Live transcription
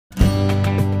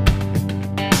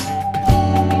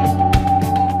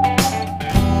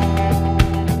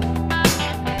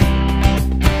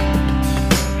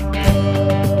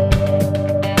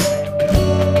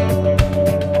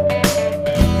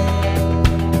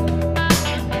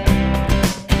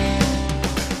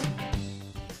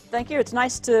thank you. It's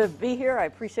nice to be here. I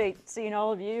appreciate seeing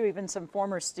all of you, even some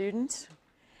former students.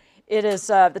 It is,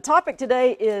 the topic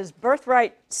today is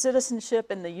Birthright Citizenship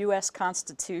in the U.S.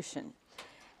 Constitution.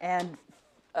 And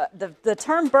the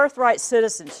term birthright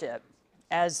citizenship,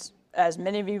 as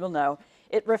many of you will know,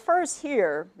 it refers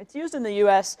here, it's used in the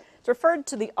U.S., it's referred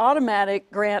to the automatic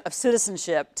grant of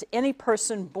citizenship to any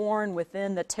person born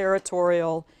within the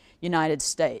territorial United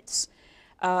States.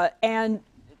 And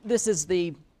this is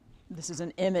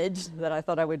an image that I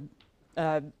thought I would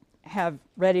have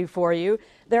ready for you.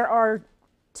 There are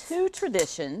two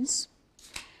traditions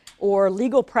or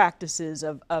legal practices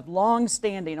of long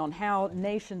standing on how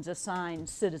nations assign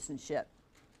citizenship.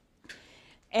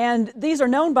 And these are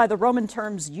known by the Roman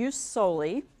terms jus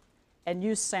soli and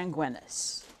jus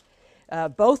sanguinis.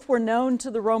 Both were known to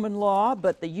the Roman law,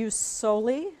 but the jus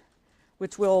soli,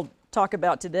 which we'll talk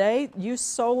about today, jus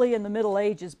soli in the Middle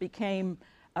Ages became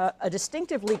a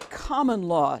distinctively common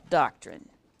law doctrine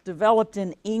developed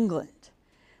in England.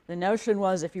 The notion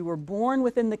was if you were born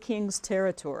within the king's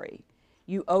territory,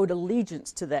 you owed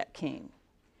allegiance to that king,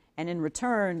 and in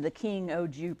return, the king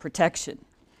owed you protection.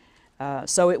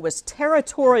 So it was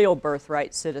territorial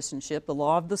birthright citizenship, the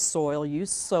law of the soil,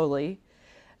 jus soli,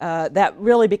 that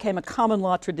really became a common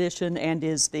law tradition and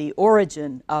is the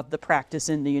origin of the practice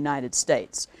in the United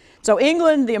States. So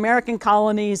England, the American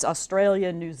colonies,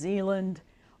 Australia, New Zealand,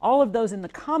 all of those in the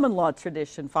common law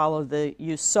tradition follow the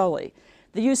jus soli.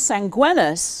 The jus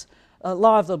sanguinis,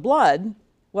 law of the blood,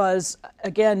 was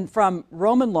again from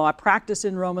Roman law, a practice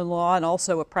in Roman law, and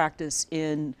also a practice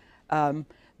in the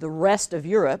rest of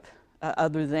Europe,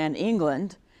 other than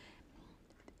England.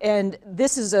 And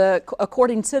this is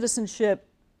according citizenship,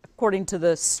 according to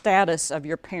the status of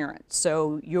your parents.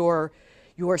 So your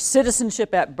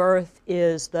citizenship at birth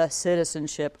is the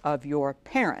citizenship of your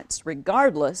parents,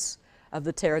 regardless of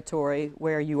the territory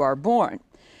where you are born.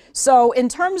 So in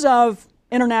terms of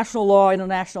international law,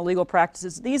 international legal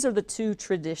practices, these are the two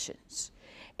traditions.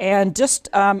 And just,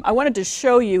 I wanted to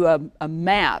show you a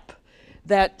map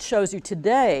that shows you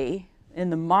today, in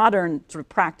the modern sort of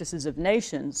practices of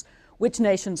nations, which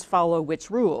nations follow which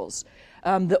rules.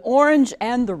 The orange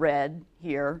and the red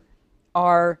here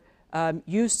are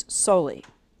jus soli,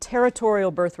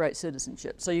 territorial birthright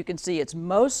citizenship. So you can see it's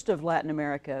most of Latin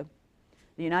America,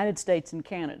 the United States, and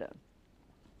Canada.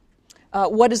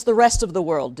 What is the rest of the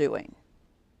world doing?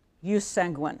 Jus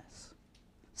sanguinis,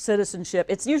 citizenship.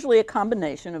 It's usually a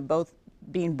combination of both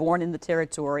being born in the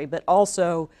territory, but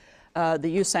also the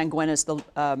jus sanguinis,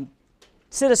 the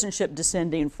citizenship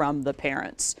descending from the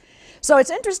parents. So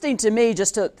it's interesting to me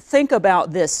just to think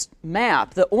about this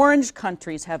map. The orange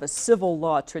countries have a civil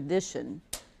law tradition,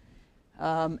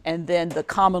 and then the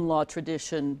common law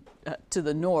tradition to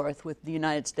the north with the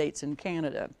United States and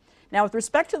Canada. Now, with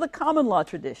respect to the common law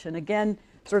tradition, again,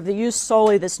 sort of the jus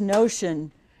soli, this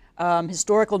notion,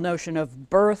 historical notion of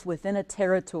birth within a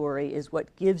territory is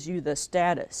what gives you the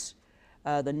status,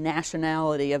 the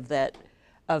nationality of that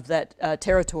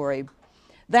territory.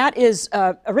 That is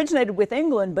originated with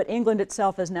England, but England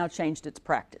itself has now changed its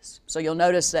practice. So you'll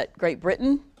notice that Great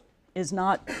Britain is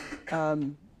not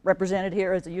represented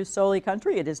here as a jus soli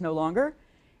country. It is no longer.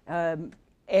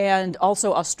 And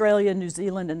also Australia, New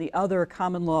Zealand, and the other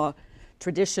common law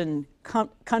tradition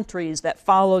countries that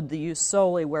followed the jus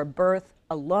soli, where birth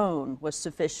alone was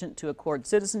sufficient to accord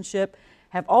citizenship,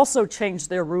 have also changed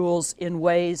their rules in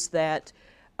ways that,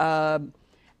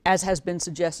 as has been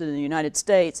suggested in the United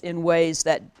States, in ways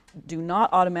that do not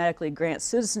automatically grant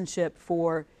citizenship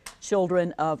for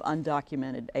children of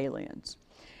undocumented aliens.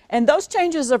 And those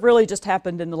changes have really just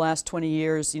happened in the last 20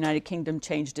 years. The United Kingdom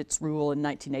changed its rule in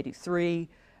 1983,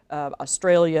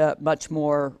 Australia much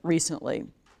more recently.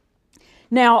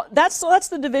 Now, that's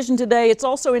the division today. It's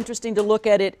also interesting to look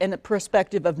at it in the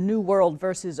perspective of New World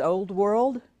versus Old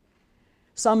World.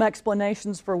 Some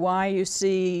explanations for why you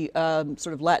see sort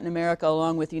of Latin America,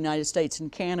 along with the United States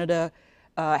and Canada,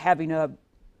 having a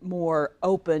more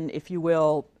open, if you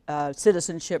will,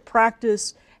 citizenship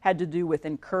practice had to do with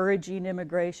encouraging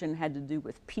immigration, had to do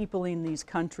with peopling these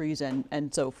countries,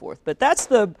 and so forth. But that's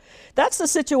the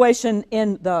situation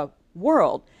in the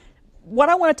world. What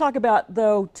I want to talk about,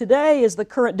 though, today is the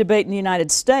current debate in the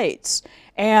United States.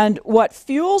 And what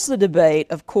fuels the debate,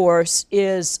 of course,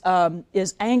 is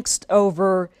angst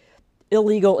over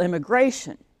illegal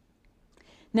immigration.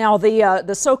 Now,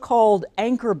 the so-called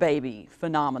anchor baby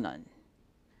phenomenon,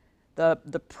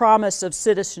 the promise of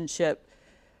citizenship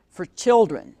for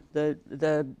children,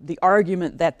 the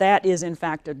argument that that is, in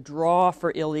fact, a draw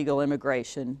for illegal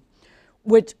immigration,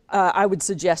 which I would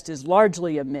suggest is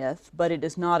largely a myth, but it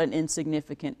is not an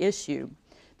insignificant issue.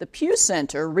 The Pew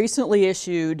Center recently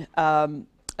issued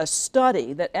a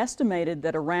study that estimated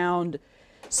that around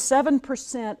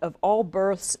 7% of all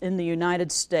births in the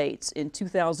United States in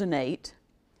 2008,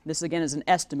 this again is an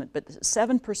estimate, but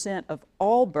 7% of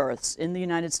all births in the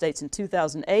United States in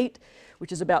 2008,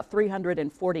 which is about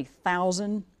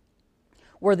 340,000,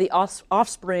 were the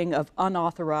offspring of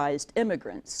unauthorized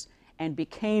immigrants and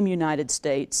became United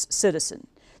States citizens.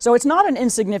 So it's not an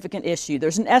insignificant issue.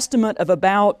 There's an estimate of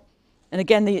about, and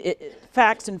again, the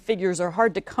facts and figures are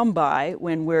hard to come by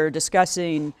when we're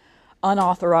discussing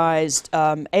unauthorized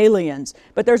aliens,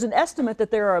 but there's an estimate that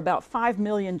there are about 5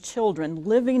 million children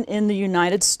living in the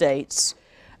United States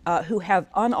who have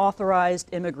unauthorized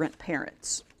immigrant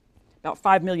parents. About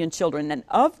 5 million children, and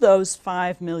of those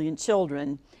 5 million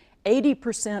children,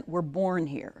 80% were born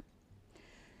here.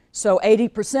 So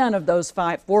 80% of those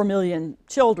 4 million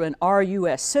children are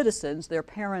U.S. citizens. Their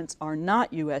parents are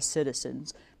not U.S.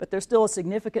 citizens, but there's still a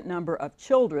significant number of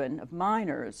children, of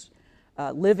minors,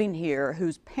 living here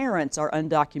whose parents are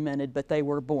undocumented, but they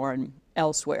were born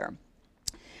elsewhere.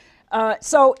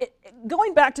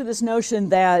 Going back to this notion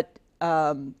that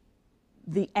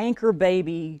the anchor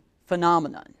baby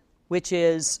phenomenon, which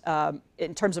is,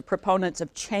 in terms of proponents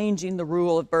of changing the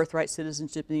rule of birthright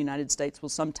citizenship in the United States, will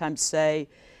sometimes say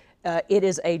it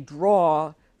is a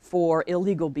draw for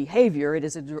illegal behavior. It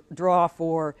is a draw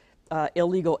for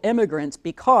illegal immigrants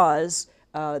because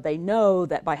they know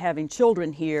that by having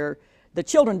children here, the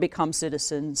children become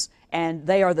citizens and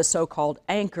they are the so-called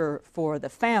anchor for the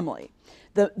family.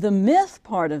 The myth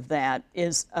part of that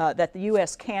is that the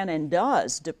U.S. can and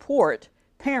does deport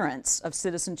parents of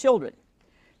citizen children.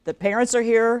 The parents are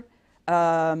here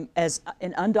as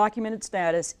in undocumented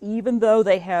status. Even though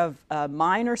they have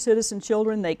minor citizen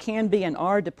children, they can be and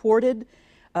are deported.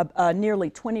 Nearly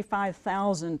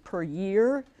 25,000 per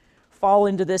year fall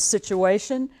into this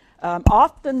situation.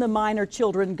 Often the minor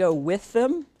children go with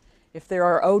them. If there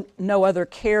are no other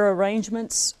care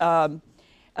arrangements,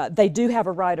 they do have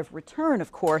a right of return,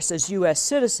 of course, as U.S.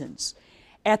 citizens.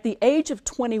 At the age of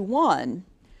 21,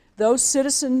 those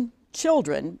citizen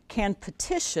children can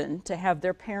petition to have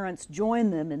their parents join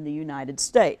them in the United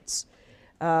States.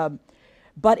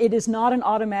 But it is not an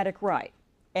automatic right.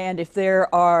 And if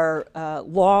there are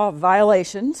law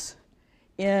violations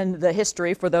in the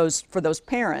history for those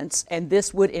parents, and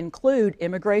this would include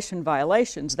immigration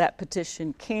violations, that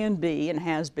petition can be and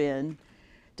has been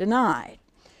denied.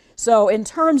 So in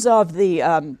terms of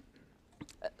the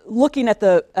looking at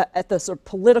the sort of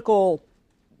political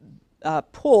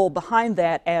pull behind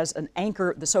that as an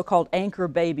anchor, the so-called anchor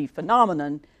baby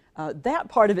phenomenon, that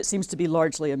part of it seems to be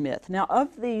largely a myth. Now,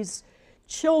 of these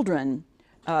children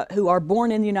who are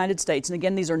born in the United States, and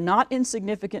again, these are not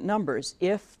insignificant numbers,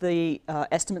 if the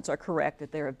estimates are correct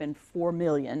that there have been 4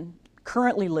 million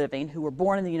currently living who were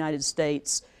born in the United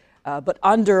States, but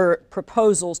under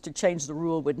proposals to change the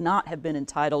rule would not have been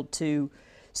entitled to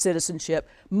citizenship.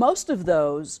 Most of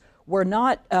those were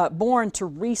not born to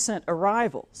recent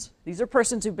arrivals. These are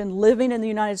persons who've been living in the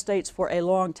United States for a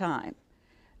long time,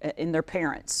 and their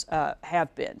parents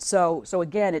have been. So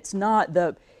again, it's not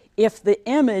if the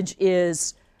image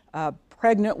is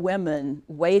pregnant women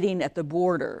waiting at the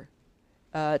border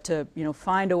to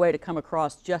find a way to come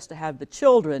across just to have the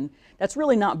children, that's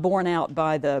really not borne out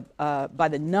by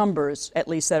the numbers, at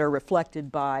least that are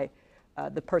reflected by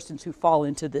the persons who fall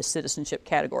into this citizenship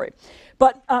category.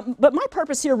 But my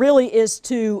purpose here really is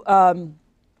to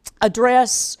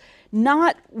address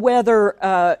not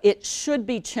whether it should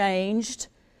be changed,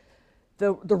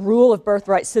 the rule of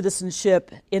birthright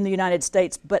citizenship in the United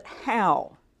States, but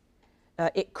how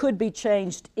it could be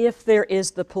changed if there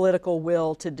is the political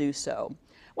will to do so.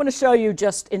 I want to show you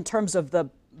just in terms of the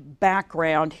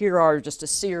background, here are just a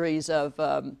series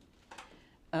of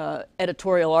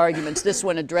editorial arguments, this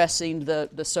one addressing the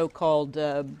so-called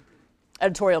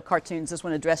editorial cartoons, this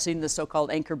one addressing the so-called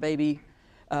anchor baby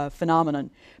phenomenon.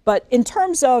 But in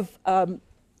terms of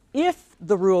if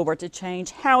the rule were to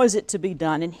change, how is it to be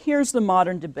done? And here's the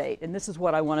modern debate, and this is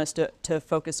what I want us to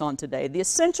focus on today. The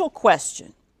essential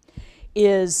question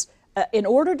is, in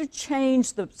order to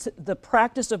change the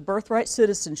practice of birthright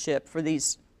citizenship for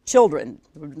these children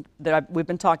that we've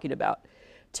been talking about,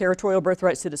 territorial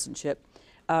birthright citizenship,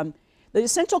 the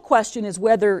essential question is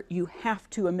whether you have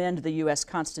to amend the U.S.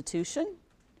 Constitution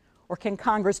or can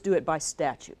Congress do it by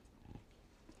statute?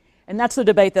 And that's the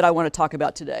debate that I want to talk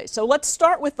about today. So let's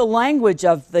start with the language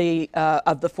of the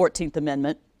 14th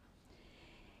Amendment.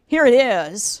 Here it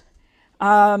is.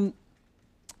 All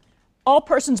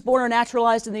persons born or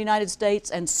naturalized in the United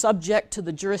States and subject to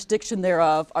the jurisdiction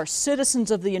thereof are citizens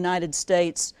of the United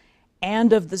States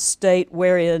and of the state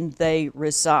wherein they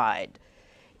reside.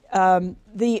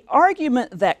 The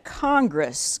argument that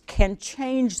Congress can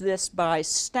change this by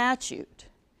statute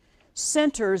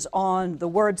centers on the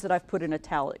words that I've put in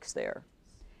italics there,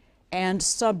 and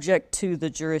subject to the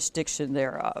jurisdiction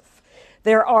thereof.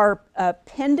 There are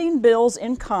pending bills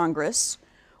in Congress,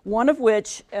 one of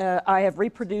which I have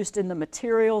reproduced in the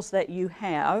materials that you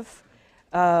have.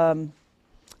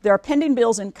 There are pending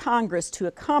bills in Congress to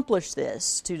accomplish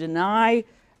this, to deny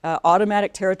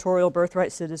automatic territorial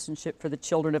birthright citizenship for the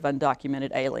children of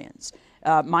undocumented aliens.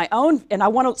 I want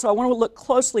to look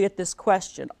closely at this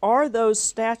question. Are those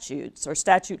statutes, or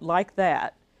statute like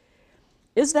that,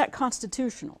 is that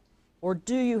constitutional? Or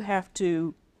do you have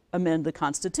to amend the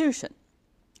Constitution?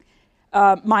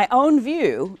 My own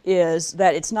view is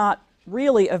that it's not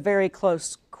really a very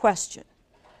close question,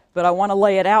 but I want to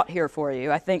lay it out here for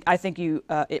you. I think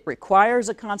it requires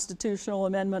a constitutional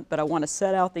amendment, but I want to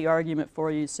set out the argument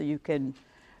for you so you can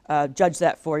judge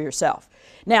that for yourself.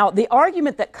 Now, the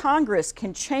argument that Congress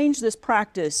can change this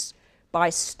practice by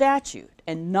statute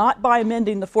and not by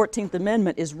amending the 14th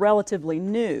Amendment is relatively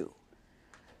new.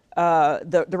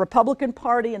 The Republican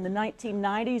Party in the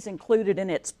 1990s included in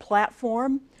its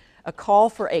platform a call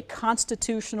for a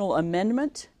constitutional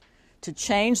amendment to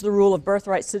change the rule of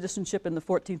birthright citizenship in the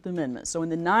 14th Amendment. So in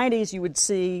the 90s, you would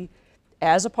see,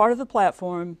 as a part of the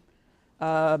platform,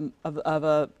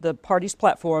 the party's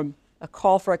platform, a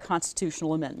call for a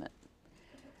constitutional amendment.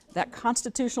 That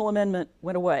constitutional amendment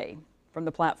went away from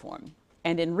the platform.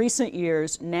 And in recent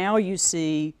years, now you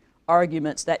see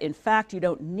arguments that, in fact, you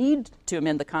don't need to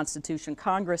amend the Constitution.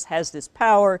 Congress has this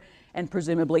power and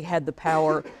presumably had the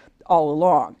power all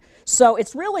along. So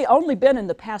it's really only been in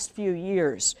the past few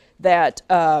years that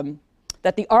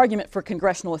the argument for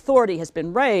congressional authority has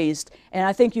been raised, and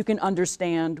I think you can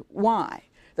understand why.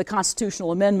 The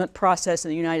constitutional amendment process in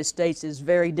the United States is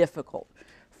very difficult.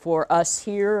 For us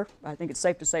here, I think it's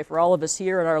safe to say for all of us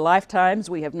here in our lifetimes,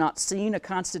 we have not seen a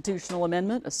constitutional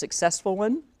amendment, a successful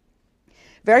one.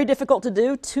 Very difficult to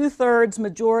do, 2/3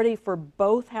 majority for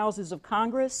both houses of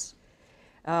Congress.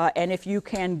 And if you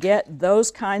can get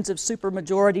those kinds of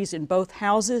supermajorities in both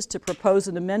houses to propose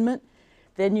an amendment,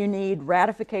 then you need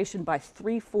ratification by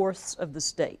 3/4 of the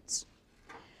states.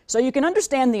 So you can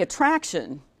understand the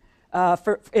attraction,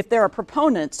 if there are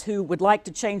proponents who would like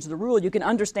to change the rule, you can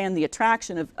understand the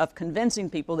attraction of convincing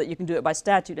people that you can do it by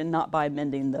statute and not by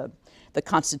amending the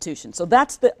Constitution. So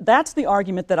that's the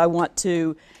argument that I want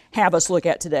to have us look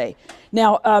at today.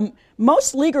 Now,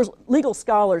 most legal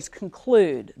scholars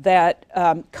conclude that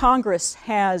Congress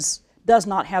does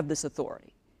not have this authority.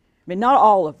 I mean, not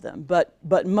all of them,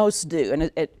 but most do.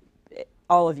 And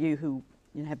all of you who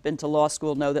have been to law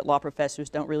school know that law professors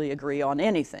don't really agree on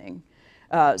anything.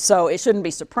 So it shouldn't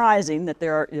be surprising that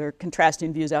there are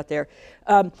contrasting views out there.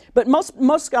 But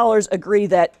most scholars agree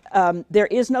that there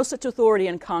is no such authority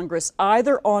in Congress,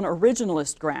 either on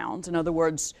originalist grounds, in other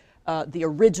words, the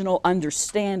original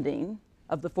understanding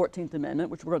of the 14th Amendment,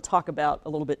 which we're going to talk about a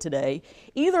little bit today,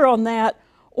 either on that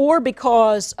or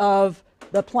because of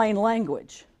the plain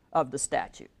language of the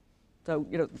statute. So,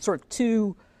 sort of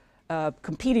two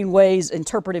competing ways,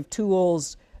 interpretive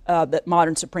tools that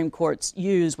modern Supreme Courts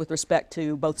use with respect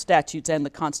to both statutes and the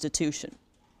Constitution.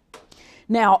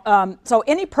 Now, so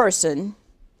any person,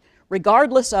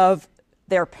 regardless of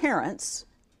their parents,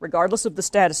 regardless of the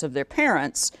status of their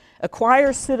parents,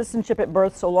 acquires citizenship at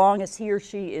birth so long as he or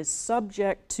she is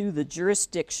subject to the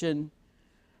jurisdiction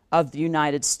of the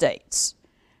United States.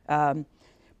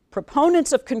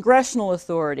 Proponents of congressional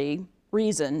authority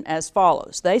reason as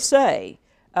follows. They say,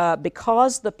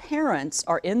 because the parents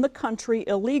are in the country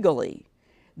illegally,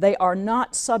 they are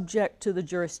not subject to the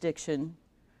jurisdiction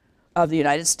of the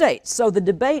United States. So the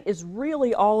debate is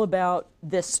really all about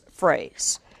this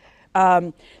phrase.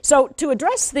 So to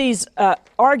address these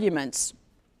arguments,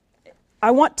 I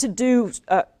want to do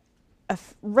a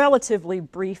relatively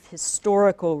brief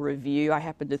historical review. I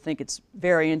happen to think it's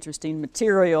very interesting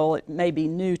material. It may be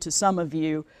new to some of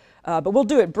you, but we'll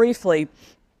do it briefly.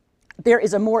 There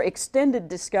is a more extended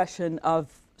discussion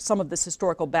of some of this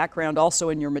historical background also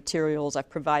in your materials. I've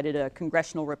provided a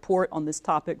congressional report on this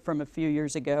topic from a few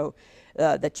years ago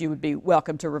that you would be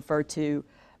welcome to refer to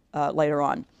later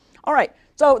on. All right,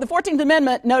 so the 14th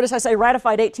Amendment, notice I say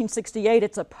ratified 1868.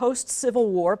 It's a post-Civil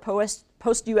War,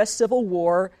 post-U.S. Civil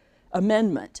War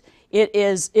amendment.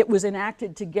 It was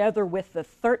enacted together with the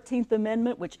 13th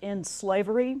Amendment, which ends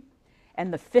slavery,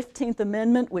 and the 15th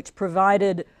Amendment, which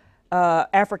provided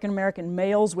African-American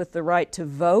males with the right to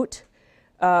vote.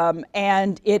 So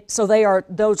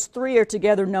those three are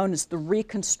together known as the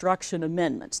Reconstruction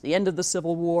Amendments, the end of the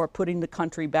Civil War, putting the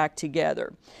country back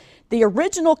together. The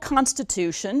original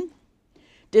Constitution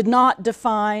did not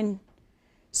define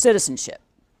citizenship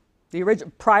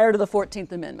prior to the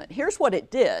 14th Amendment. Here's what it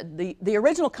did. The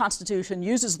original Constitution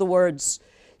uses the words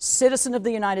citizen of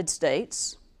the United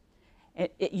States.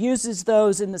 It uses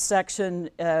those in the section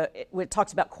where it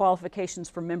talks about qualifications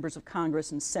for members of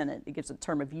Congress and Senate. It gives a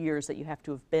term of years that you have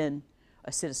to have been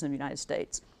a citizen of the United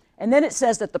States. And then it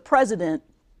says that the president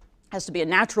has to be a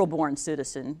natural-born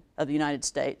citizen of the United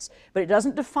States, but it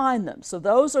doesn't define them. So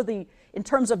those are in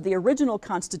terms of the original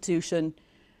Constitution,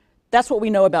 that's what we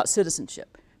know about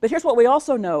citizenship. But here's what we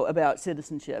also know about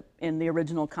citizenship in the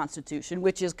original Constitution,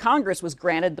 which is Congress was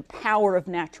granted the power of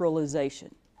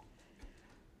naturalization.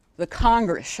 The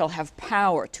Congress shall have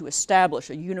power to establish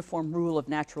a uniform rule of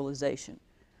naturalization.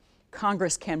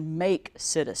 Congress can make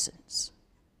citizens.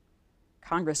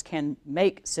 Congress can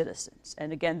make citizens.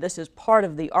 And again, this is part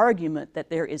of the argument that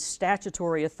there is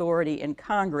statutory authority in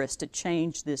Congress to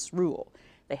change this rule.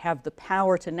 They have the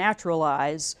power to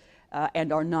naturalize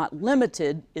and are not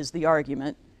limited, is the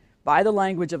argument, by the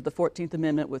language of the 14th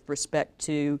Amendment with respect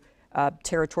to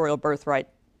territorial birthright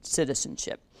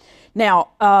citizenship. Now,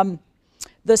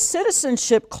 the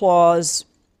Citizenship Clause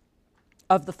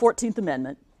of the 14th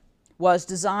Amendment was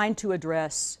designed to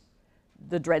address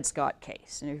the Dred Scott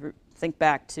case. And if you think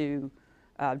back to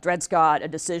Dred Scott, a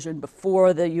decision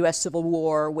before the U.S. Civil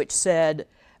War, which said,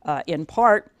 in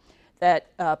part,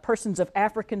 that persons of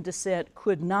African descent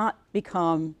could not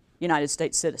become United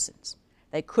States citizens.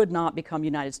 They could not become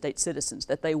United States citizens,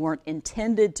 that they weren't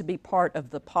intended to be part of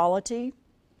the polity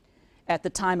at the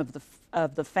time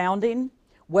of the founding.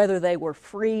 Whether they were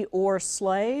free or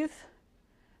slave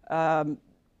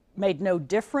made no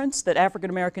difference, that African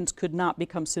Americans could not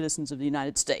become citizens of the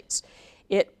United States.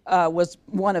 It was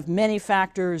one of many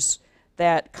factors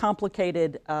that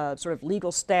complicated sort of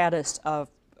legal status of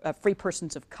free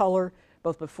persons of color,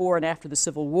 both before and after the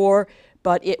Civil War,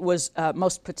 but it was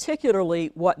most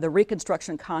particularly what the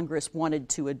Reconstruction Congress wanted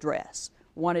to address,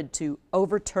 wanted to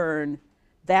overturn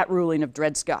that ruling of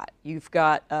Dred Scott. You've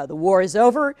got the war is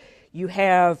over. You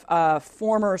have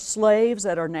former slaves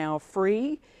that are now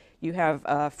free. You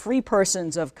have free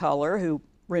persons of color who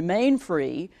remain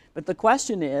free, but the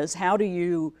question is, how do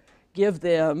you give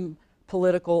them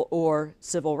political or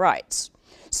civil rights?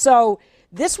 So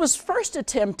this was first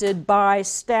attempted by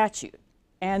statute,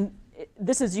 and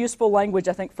this is useful language,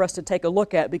 I think, for us to take a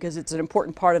look at because it's an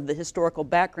important part of the historical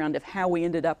background of how we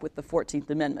ended up with the 14th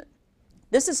Amendment.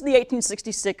 This is the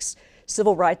 1866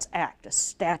 Civil Rights Act, a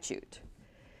statute.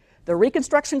 The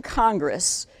Reconstruction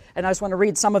Congress, and I just want to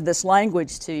read some of this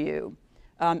language to you,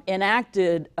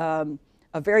 enacted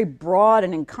a very broad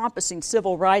and encompassing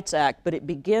Civil Rights Act, but it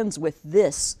begins with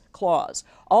this clause: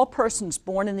 all persons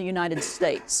born in the United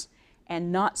States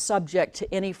and not subject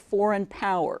to any foreign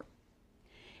power,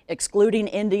 excluding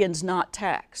Indians not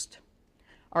taxed,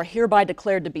 are hereby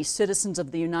declared to be citizens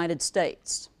of the United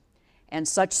States, and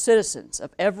such citizens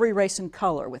of every race and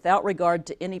color, without regard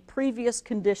to any previous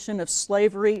condition of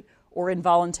slavery or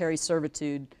involuntary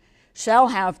servitude, shall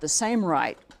have the same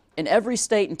right in every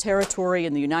state and territory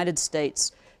in the United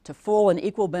States to full and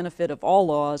equal benefit of all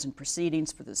laws and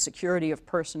proceedings for the security of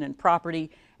person and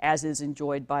property as is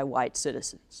enjoyed by white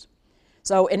citizens.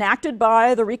 So enacted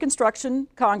by the Reconstruction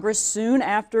Congress soon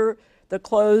after the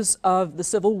close of the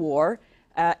Civil War,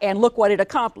 and look what it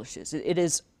accomplishes. It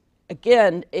is,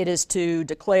 again, it is to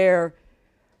declare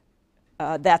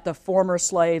that the former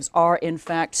slaves are in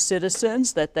fact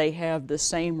citizens, that they have the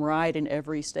same right in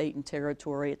every state and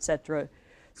territory, etc.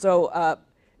 So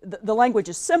the language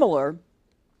is similar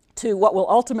to what we'll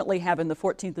ultimately have in the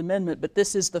 14th Amendment, but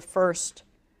this is the first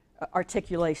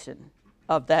articulation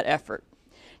of that effort.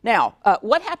 Now,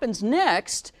 what happens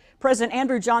next? President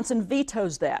Andrew Johnson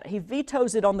vetoes that. He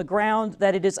vetoes it on the ground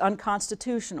that it is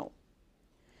unconstitutional,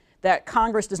 that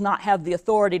Congress does not have the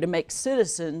authority to make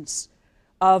citizens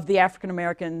of the African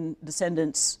American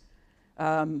descendants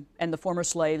and the former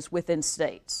slaves within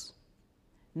states.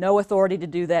 No authority to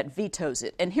do that, vetoes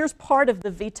it. And here's part of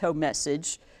the veto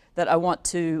message that I want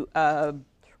to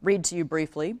read to you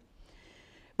briefly.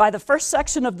 By the first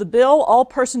section of the bill, all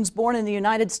persons born in the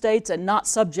United States and not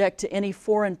subject to any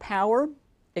foreign power,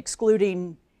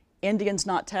 excluding Indians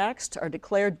not taxed, are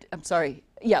declared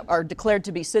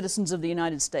to be citizens of the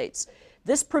United States.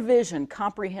 This provision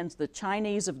comprehends the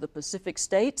Chinese of the Pacific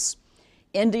states,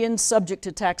 Indians subject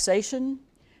to taxation,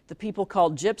 the people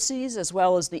called gypsies, as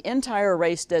well as the entire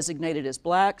race designated as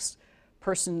blacks,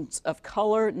 persons of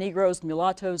color, Negroes,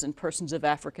 mulattoes, and persons of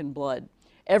African blood.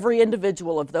 Every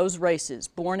individual of those races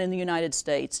born in the United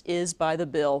States is, by the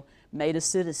bill, made a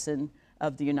citizen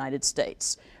of the United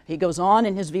States. He goes on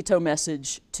in his veto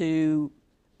message to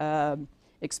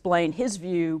explain his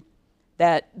view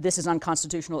that this is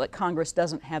unconstitutional, that Congress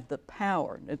doesn't have the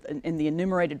power. In the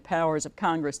enumerated powers of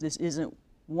Congress, this isn't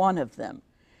one of them.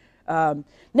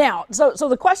 Now, so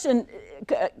the question,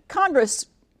 Congress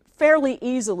fairly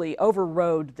easily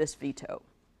overrode this veto.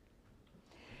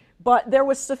 But there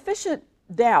was sufficient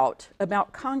doubt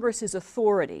about Congress's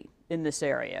authority in this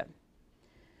area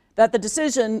that the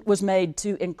decision was made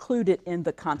to include it in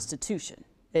the Constitution,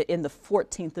 in the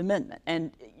 14th Amendment.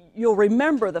 And you'll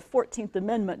remember the 14th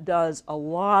Amendment does a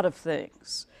lot of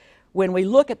things. When we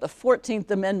look at the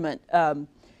 14th Amendment,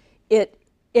 it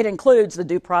includes the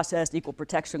Due Process, Equal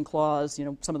Protection Clause, you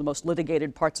know, some of the most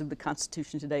litigated parts of the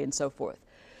Constitution today and so forth.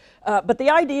 But the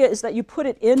idea is that you put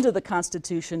it into the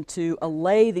Constitution to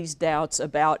allay these doubts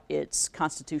about its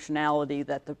constitutionality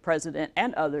that the President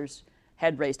and others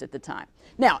had raised at the time.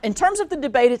 Now, in terms of the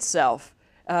debate itself,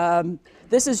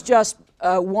 this is just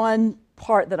one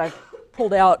part that I've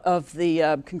pulled out of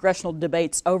the congressional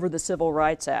debates over the Civil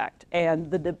Rights Act.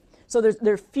 And so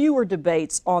there are fewer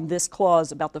debates on this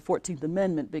clause about the 14th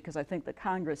Amendment because I think the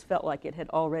Congress felt like it had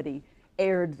already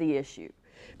aired the issue.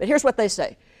 But here's what they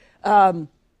say.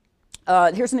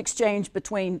 Here's an exchange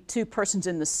between two persons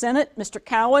in the Senate. Mr.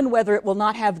 Cowan, whether it will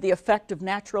not have the effect of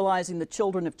naturalizing the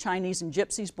children of Chinese and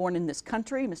Gypsies born in this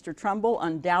country. Mr. Trumbull,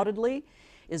 undoubtedly,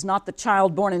 is not the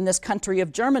child born in this country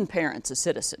of German parents a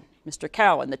citizen. Mr.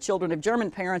 Cowan, the children of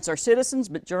German parents are citizens,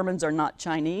 but Germans are not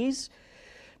Chinese.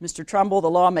 Mr. Trumbull, the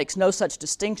law makes no such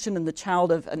distinction, and the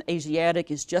child of an Asiatic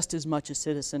is just as much a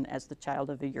citizen as the child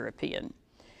of a European.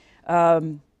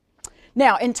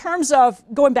 Now, in terms of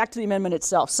going back to the amendment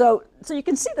itself, so you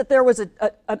can see that there was an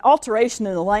alteration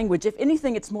in the language. If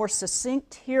anything, it's more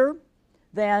succinct here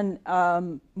than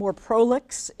more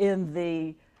prolix in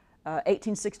the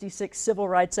 1866 Civil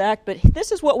Rights Act, but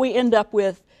this is what we end up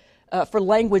with for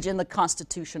language in the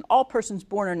Constitution. All persons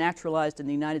born or naturalized in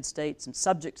the United States and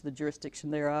subject to the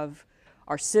jurisdiction thereof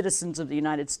are citizens of the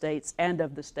United States and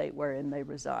of the state wherein they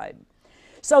reside.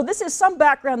 So this is some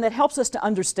background that helps us to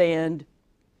understand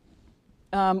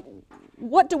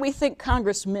what do we think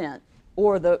Congress meant,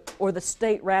 or the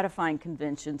state ratifying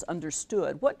conventions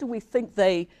understood? What do we think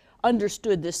they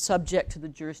understood this subject to the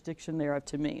jurisdiction thereof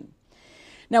to mean?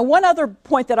 Now, one other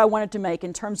point that I wanted to make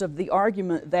in terms of the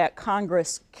argument that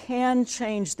Congress can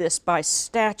change this by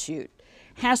statute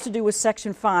has to do with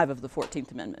Section 5 of the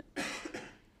 14th Amendment.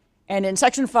 And in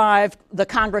Section 5, the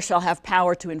Congress shall have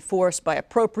power to enforce by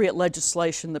appropriate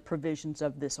legislation the provisions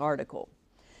of this article.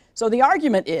 So the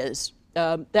argument is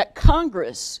that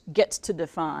Congress gets to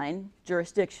define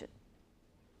jurisdiction.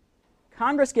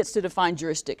 Congress gets to define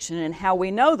jurisdiction, and how we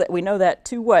know that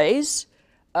two ways.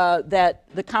 That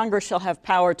the Congress shall have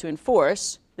power to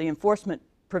enforce, the enforcement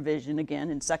provision again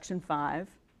in Section 5,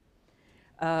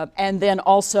 and then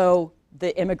also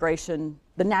the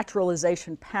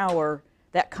naturalization power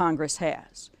that Congress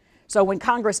has. So when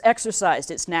Congress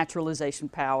exercised its naturalization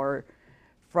power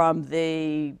from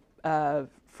the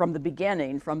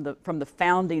beginning, from the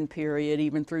founding period,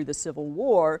 even through the Civil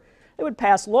War, they would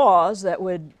pass laws that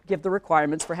would give the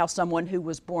requirements for how someone who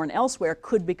was born elsewhere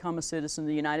could become a citizen of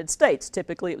the United States.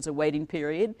 Typically, it was a waiting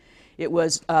period. It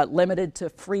was limited to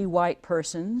free white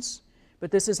persons. But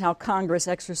this is how Congress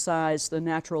exercised the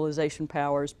naturalization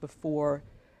powers before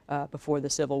the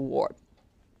Civil War.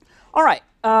 All right.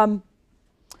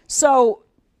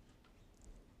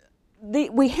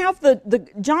 We have the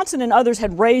Johnson and others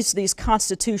had raised these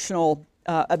constitutional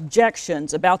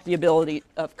objections about the ability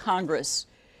of Congress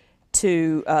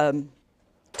to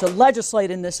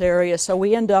legislate in this area, so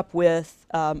we end up with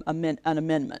an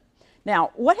amendment.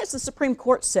 Now, what has the Supreme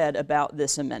Court said about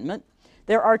this amendment?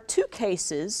 There are two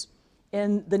cases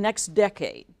in the next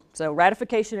decade. So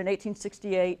ratification in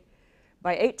 1868.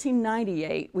 By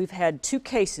 1898, we've had two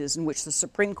cases in which the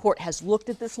Supreme Court has looked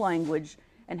at this language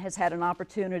and has had an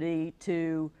opportunity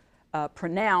to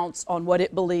pronounce on what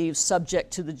it believes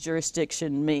subject to the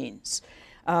jurisdiction means.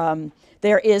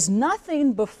 There is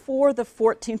nothing before the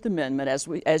 14th Amendment,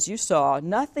 as you saw,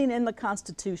 nothing in the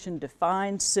Constitution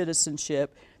defines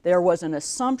citizenship. There was an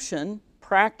assumption,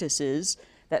 practices,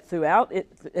 that throughout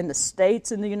in the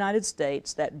states in the United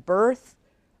States, that birth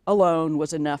alone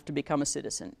was enough to become a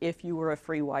citizen if you were a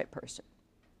free white person.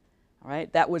 All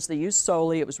right, that was the use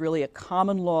solely. It was really a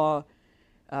common law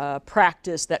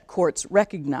practice that courts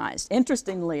recognized.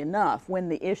 Interestingly enough, when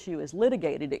the issue is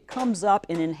litigated, it comes up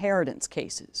in inheritance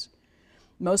cases.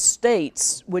 Most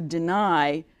states would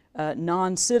deny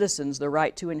non-citizens the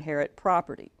right to inherit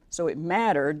property. So it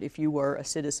mattered if you were a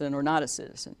citizen or not a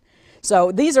citizen.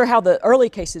 So these are how the early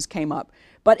cases came up.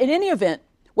 But in any event,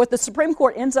 what the Supreme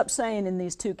Court ends up saying in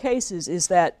these two cases is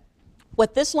that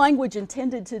what this language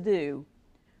intended to do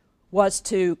was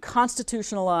to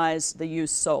constitutionalize the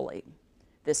jus soli.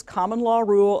 This common law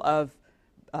rule of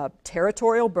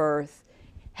territorial birth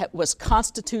was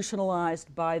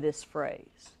constitutionalized by this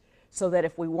phrase. So that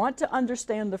if we want to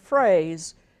understand the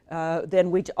phrase,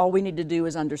 then all we need to do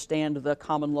is understand the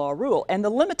common law rule. And the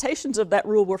limitations of that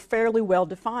rule were fairly well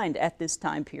defined at this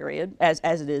time period, as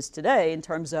it is today, in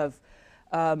terms of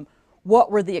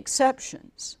what were the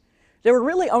exceptions. There were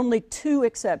really only two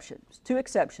exceptions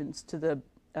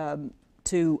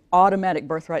to automatic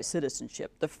birthright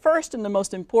citizenship. The first and the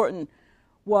most important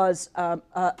was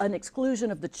an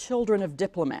exclusion of the children of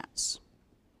diplomats.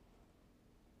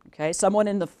 Okay, someone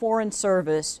in the foreign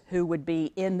service who would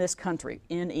be in this country,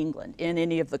 in England, in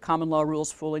any of the common law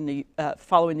rules following the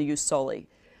jus soli.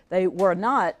 They were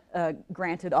not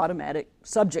granted automatic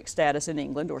subject status in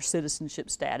England or citizenship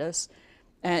status,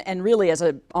 and really as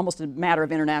almost a matter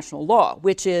of international law,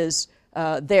 which is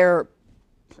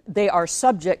they are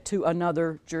subject to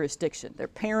another jurisdiction. Their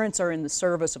parents are in the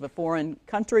service of a foreign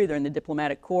country, they're in the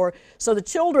diplomatic corps. So the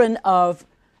children of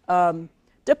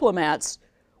diplomats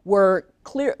were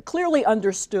clearly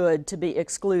understood to be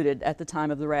excluded at the time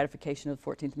of the ratification of the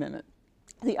 14th Amendment.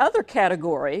 The other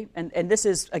category, and this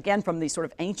is again from the sort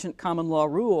of ancient common law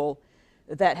rule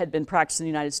that had been practiced in the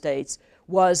United States,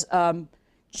 was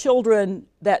children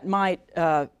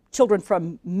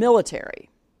from military,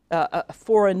 a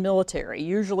foreign military,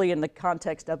 usually in the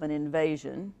context of an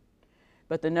invasion.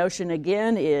 But the notion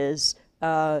again is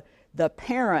the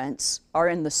parents are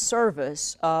in the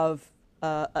service of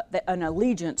an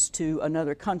allegiance to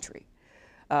another country.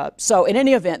 So in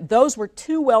any event, those were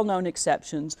two well-known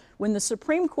exceptions. When the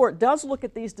Supreme Court does look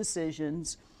at these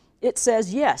decisions, it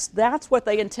says, yes, that's what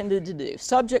they intended to do.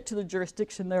 Subject to the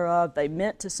jurisdiction thereof, they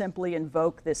meant to simply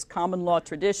invoke this common law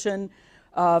tradition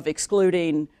of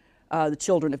excluding the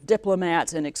children of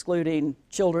diplomats and excluding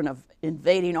children of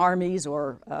invading armies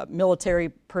or military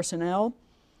personnel.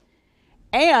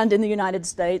 And in the United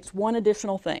States, one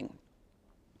additional thing,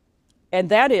 and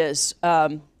that is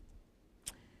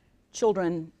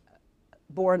children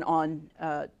born on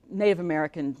Native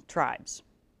American tribes.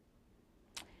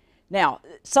 Now,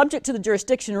 subject to the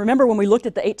jurisdiction, remember when we looked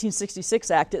at the 1866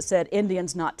 Act, it said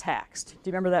Indians not taxed. Do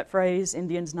you remember that phrase,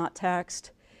 Indians not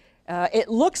taxed? It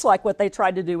looks like what they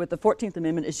tried to do with the 14th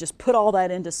Amendment is just put all that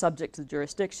into subject to the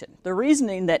jurisdiction. The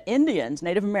reasoning that Indians,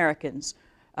 Native Americans,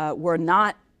 were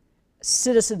not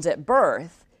citizens at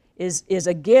birth is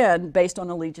again based on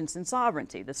allegiance and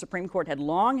sovereignty. The Supreme Court had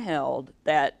long held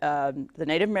that the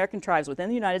Native American tribes within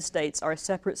the United States are a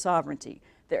separate sovereignty.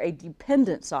 They're a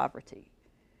dependent sovereignty,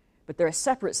 but they're a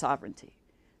separate sovereignty.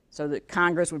 So that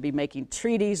Congress would be making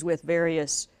treaties with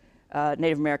various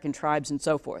Native American tribes and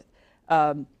so forth.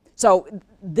 So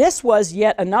this was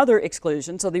yet another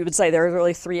exclusion. So they would say there are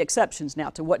really three exceptions now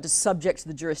to what does subject to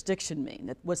the jurisdiction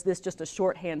mean. Was this just a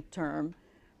shorthand term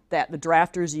that the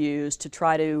drafters used to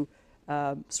try to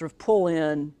sort of pull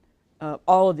in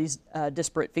all of these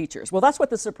disparate features? Well, that's what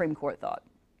the Supreme Court thought.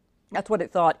 That's what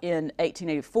it thought in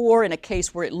 1884 in a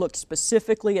case where it looked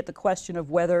specifically at the question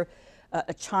of whether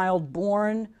a child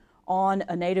born on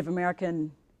a Native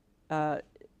American,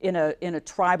 in a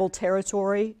tribal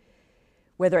territory,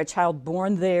 whether a child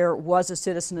born there was a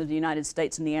citizen of the United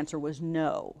States, and the answer was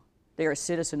no. They're a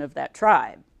citizen of that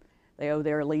tribe. They owe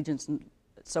their allegiance and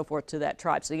so forth to that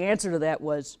tribe. So the answer to that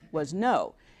was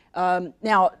no.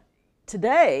 Now,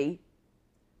 today,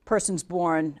 persons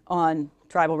born on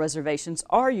tribal reservations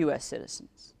are U.S.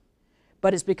 citizens,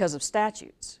 but it's because of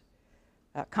statutes.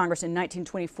 Congress in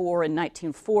 1924 and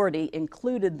 1940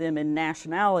 included them in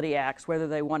nationality acts, whether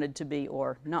they wanted to be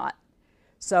or not.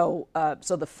 So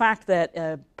the fact that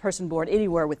a person born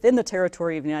anywhere within the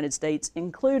territory of the United States,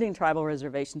 including tribal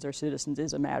reservations, are citizens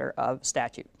is a matter of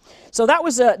statute. So that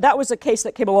was a case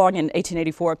that came along in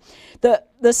 1884.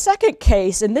 The second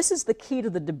case, and this is the key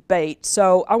to the debate,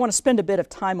 so I want to spend a bit of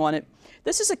time on it.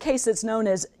 This is a case that's known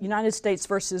as United States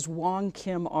versus Wong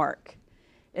Kim Ark.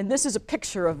 And this is a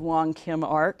picture of Wong Kim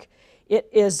Ark. It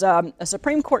is a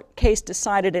Supreme Court case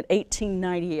decided in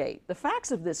 1898. The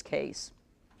facts of this case: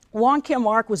 Wong Kim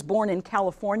Ark was born in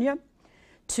California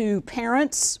to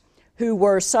parents who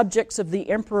were subjects of the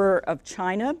Emperor of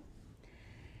China.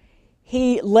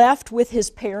 He left with his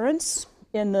parents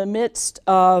in the midst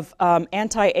of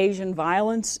anti-Asian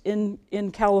violence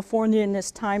in California in this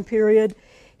time period.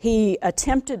 He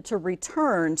attempted to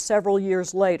return several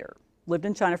years later, lived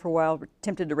in China for a while,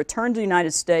 attempted to return to the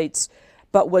United States,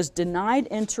 but was denied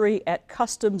entry at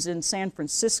customs in San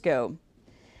Francisco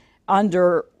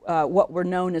under what were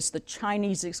known as the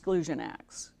Chinese Exclusion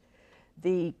Acts.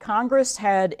 The Congress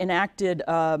had enacted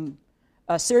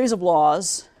a series of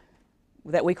laws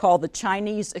that we call the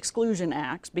Chinese Exclusion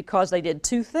Acts because they did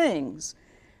two things.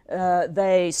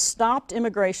 They stopped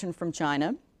immigration from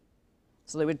China,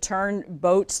 so they would turn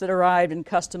boats that arrived in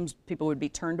customs, people would be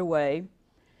turned away.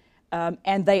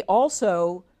 And they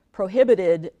also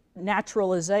prohibited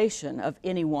naturalization of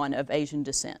anyone of Asian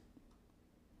descent.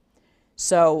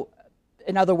 So,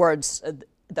 in other words,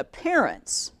 the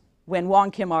parents, when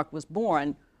Wong Kim-ark was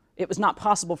born, it was not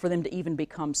possible for them to even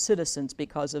become citizens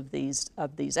because of these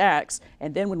acts.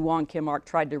 And then when Wong Kim-ark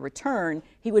tried to return,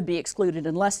 he would be excluded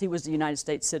unless he was a United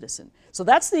States citizen. So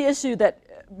that's the issue that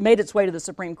made its way to the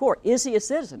Supreme Court. Is he a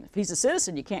citizen? If he's a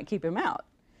citizen, you can't keep him out.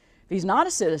 If he's not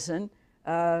a citizen,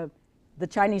 the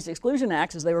Chinese Exclusion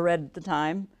Acts, as they were read at the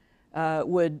time,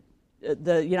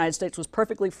 the United States was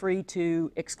perfectly free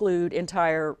to exclude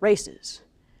entire races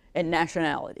and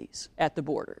nationalities at the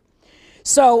border.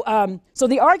 So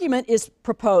the argument is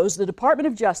proposed, the Department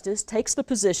of Justice takes the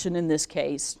position in this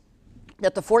case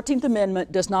that the 14th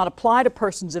Amendment does not apply to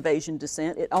persons of Asian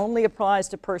descent. It only applies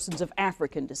to persons of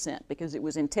African descent because it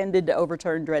was intended to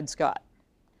overturn Dred Scott.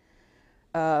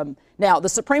 Now, the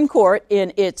Supreme Court,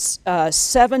 in its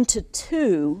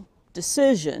 7-2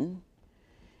 decision,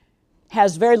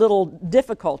 has very little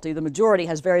difficulty, the majority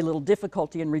has very little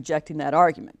difficulty in rejecting that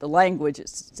argument. The language, it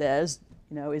says,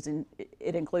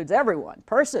 it includes everyone,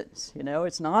 persons.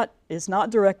 It's not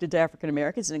directed to African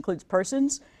Americans. It includes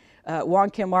persons. Wong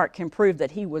Kim-ark can prove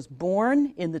that he was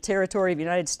born in the territory of the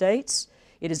United States.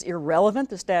 It is irrelevant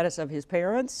the status of his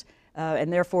parents,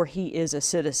 and therefore he is a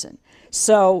citizen.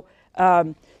 So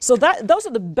those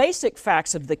are the basic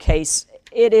facts of the case.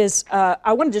 It is.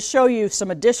 I wanted to show you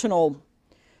some additional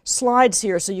slides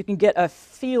here so you can get a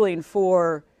feeling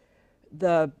for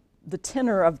the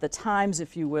tenor of the times,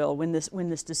 if you will, when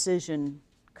this decision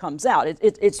comes out.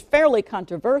 It's fairly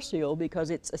controversial because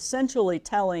it's essentially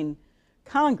telling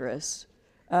Congress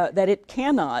that it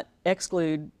cannot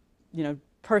exclude,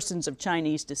 persons of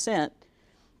Chinese descent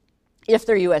if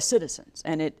they're U.S. citizens,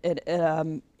 and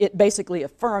it basically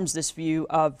affirms this view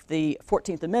of the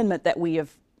 14th Amendment that we have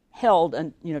held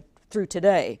and through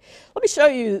today. Let me show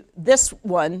you this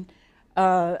one.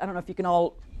 I don't know if you can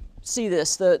all see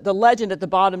this. The legend at the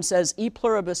bottom says, "E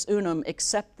pluribus unum,"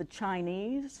 except the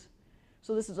Chinese.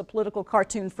 So this is a political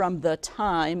cartoon from the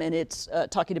time, and it's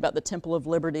talking about the Temple of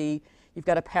Liberty. You've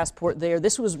got a passport there.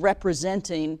 This was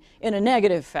representing, in a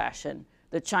negative fashion,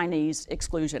 the Chinese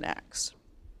Exclusion Acts.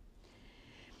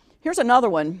 Here's another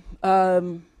one,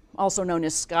 also known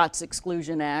as Scott's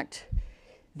Exclusion Act.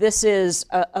 This is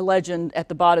a legend at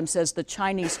the bottom, says, "The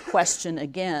Chinese question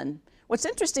again." What's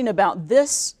interesting about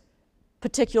this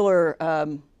particular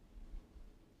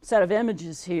set of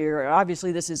images here,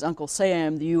 obviously this is Uncle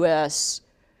Sam, the U.S.,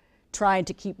 trying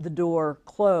to keep the door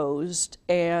closed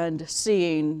and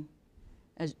seeing,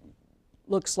 as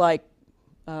looks like,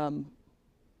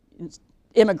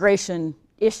 immigration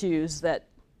issues that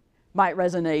might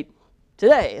resonate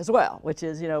today as well, which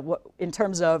is, in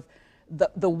terms of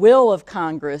the will of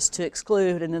Congress to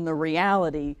exclude, and then the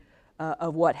reality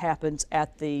of what happens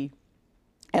at the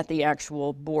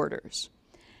actual borders.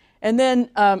 And then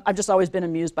I've just always been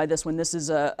amused by this one. This is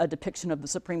a depiction of the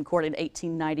Supreme Court in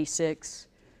 1896.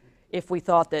 If we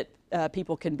thought that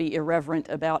people can be irreverent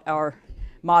about our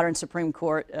modern Supreme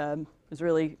Court, it was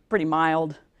really pretty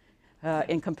mild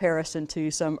in comparison to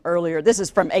some earlier. This is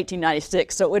from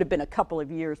 1896, so it would have been a couple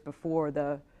of years before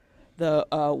the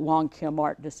Wong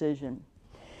Kim-ark decision.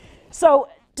 So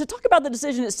to talk about the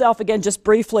decision itself again, just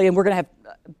briefly, and we're going to have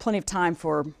plenty of time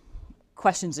for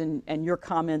questions and your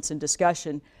comments and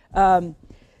discussion. The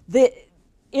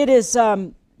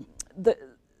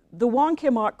Wong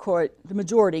Kim-ark court, the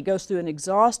majority, goes through an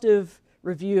exhaustive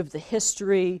review of the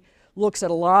history, looks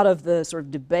at a lot of the sort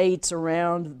of debates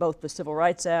around both the Civil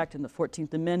Rights Act and the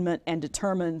 14th Amendment, and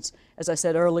determines, as I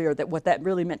said earlier, that what that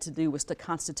really meant to do was to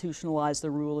constitutionalize the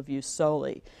rule of use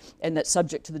solely, and that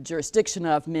subject to the jurisdiction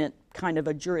of meant kind of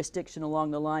a jurisdiction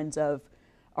along the lines of,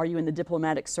 are you in the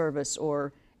diplomatic service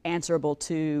or answerable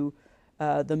to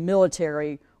the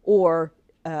military, or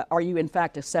are you in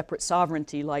fact a separate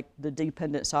sovereignty like the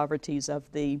dependent sovereignties of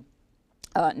the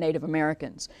Native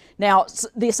Americans. Now,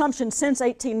 the assumption since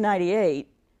 1898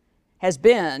 has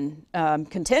been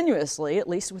continuously, at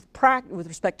least with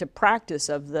respect to practice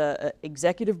of the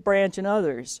executive branch and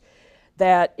others,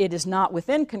 that it is not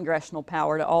within congressional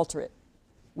power to alter it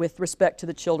with respect to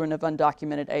the children of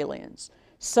undocumented aliens.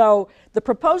 So the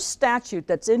proposed statute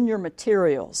that's in your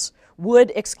materials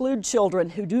would exclude children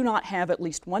who do not have at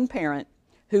least one parent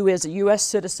who is a U.S.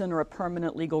 citizen or a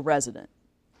permanent legal resident.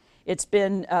 It's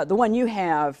been, the one you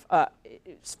have,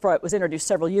 it was introduced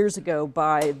several years ago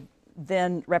by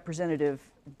then Representative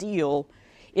Deal.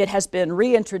 It has been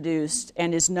reintroduced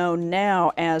and is known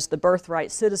now as the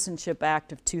Birthright Citizenship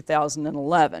Act of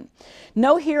 2011.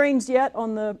 No hearings yet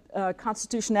on the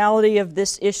constitutionality of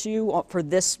this issue for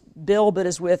this bill, but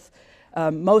as with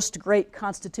most great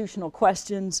constitutional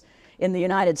questions in the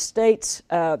United States,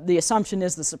 the assumption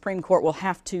is the Supreme Court will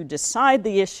have to decide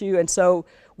the issue, and so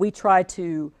we try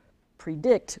to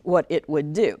predict what it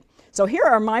would do. So here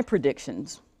are my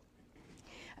predictions.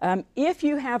 If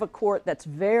you have a court that's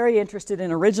very interested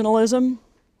in originalism,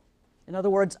 in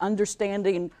other words,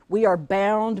 understanding we are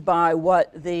bound by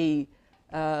what the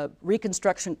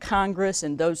Reconstruction Congress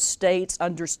and those states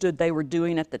understood they were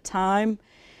doing at the time,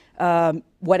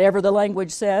 whatever the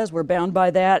language says, we're bound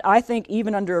by that. I think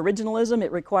even under originalism,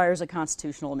 it requires a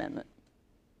constitutional amendment.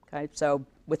 Okay, so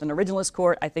with an originalist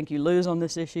court, I think you lose on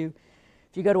this issue.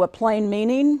 If you go to a plain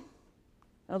meaning,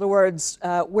 in other words,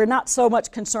 we're not so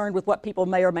much concerned with what people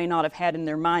may or may not have had in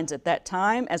their minds at that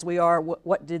time as we are what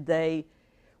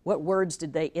words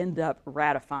did they end up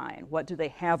ratifying? What do they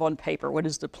have on paper? What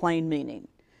is the plain meaning?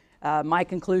 My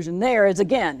conclusion there is,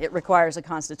 again, it requires a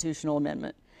constitutional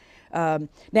amendment.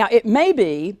 Now, it may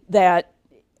be that,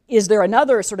 is there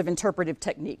another sort of interpretive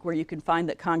technique where you can find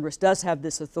that Congress does have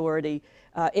this authority?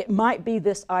 It might be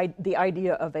the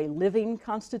idea of a living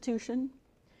constitution.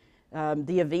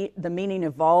 The meaning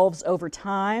evolves over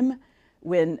time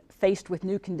when faced with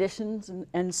new conditions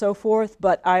and so forth,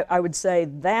 but I would say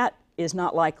that is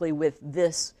not likely with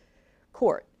this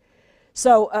court.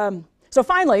 So, so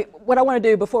finally, what I want to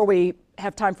do before we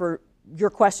have time for your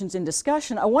questions and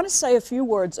discussion, I want to say a few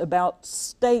words about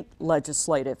state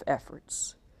legislative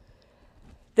efforts.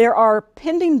 There are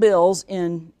pending bills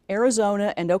in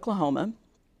Arizona and Oklahoma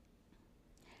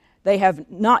that have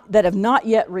not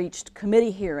yet reached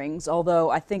committee hearings,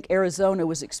 although I think Arizona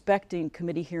was expecting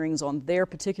committee hearings on their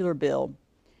particular bill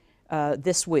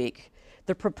this week.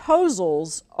 The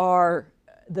proposals are,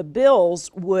 the bills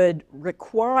would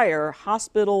require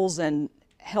hospitals and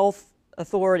health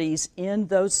authorities in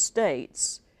those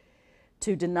states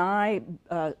to deny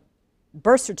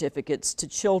birth certificates to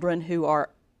children who are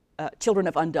children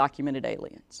of undocumented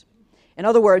aliens. In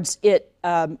other words, it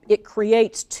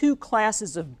creates two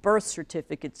classes of birth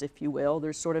certificates, if you will.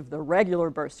 There's sort of the regular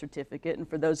birth certificate, and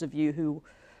for those of you who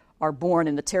are born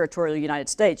in the territorial United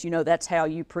States, you know that's how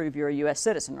you prove you're a U.S.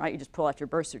 citizen, right? You just pull out your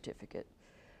birth certificate.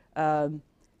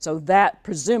 So that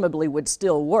presumably would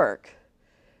still work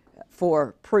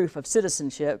for proof of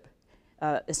citizenship,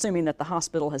 assuming that the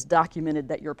hospital has documented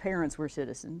that your parents were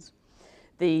citizens.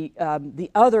 The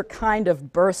other kind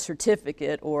of birth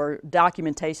certificate or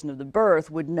documentation of the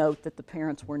birth would note that the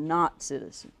parents were not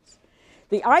citizens.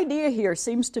 The idea here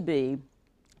seems to be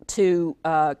to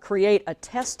create a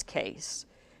test case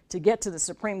to get to the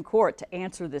Supreme Court to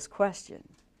answer this question.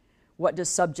 What does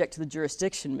subject to the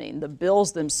jurisdiction mean? The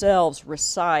bills themselves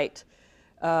recite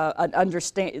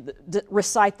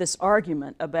this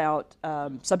argument about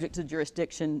subject to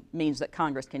jurisdiction means that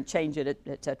Congress can change it,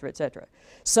 et cetera, et cetera.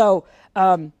 So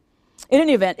in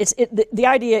any event, the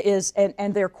idea is,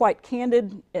 and they're quite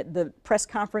candid at the press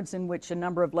conference in which a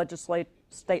number of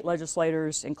state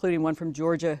legislators, including one from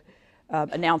Georgia,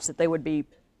 announced that they would be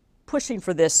pushing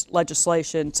for this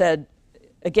legislation, said,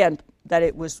 again, that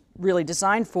it was really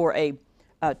designed for a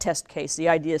test case. The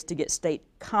idea is to get state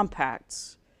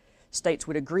compacts. States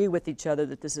would agree with each other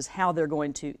that this is how they're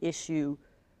going to issue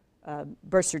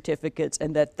birth certificates,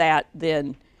 and that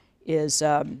then is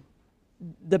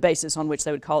the basis on which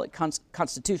they would call it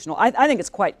constitutional. I think it's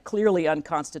quite clearly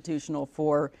unconstitutional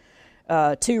for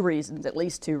two reasons, at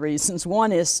least two reasons.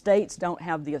 One is states don't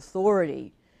have the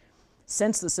authority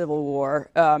since the Civil War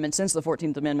and since the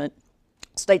 14th Amendment.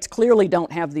 States clearly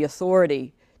don't have the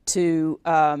authority to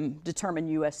determine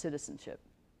U.S. citizenship.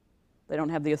 They don't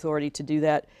have the authority to do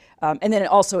that. And then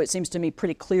it seems to me,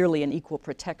 pretty clearly an equal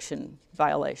protection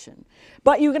violation.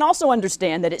 But you can also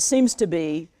understand that it seems to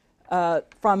be,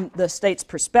 from the state's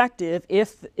perspective,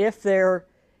 if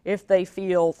they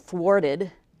feel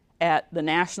thwarted at the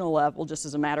national level, just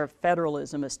as a matter of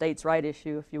federalism, a states' right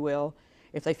issue, if you will,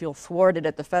 if they feel thwarted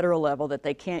at the federal level that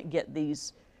they can't get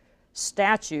these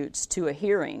statutes to a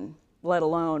hearing, let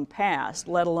alone passed,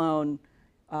 let alone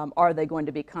are they going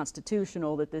to be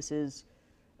constitutional, that this is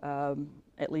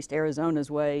at least Arizona's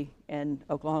way and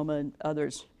Oklahoma and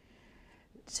others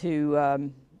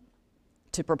to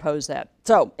propose that.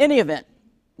 So, in any event,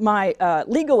 my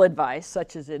legal advice,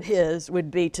 such as it is,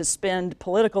 would be to spend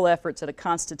political efforts at a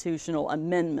constitutional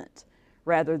amendment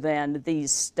rather than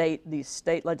these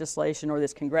state legislation or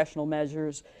these congressional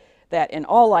measures that in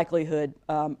all likelihood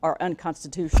are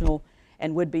unconstitutional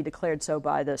and would be declared so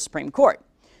by the Supreme Court.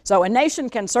 So a nation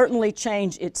can certainly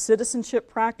change its citizenship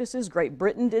practices. Great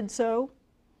Britain did so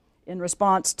in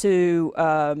response to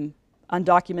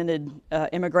undocumented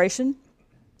immigration.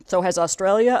 So has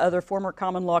Australia. Other former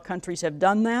common law countries have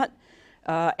done that.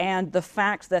 And the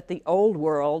fact that the old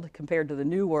world, compared to the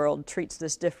new world, treats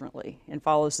this differently and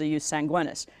follows the jus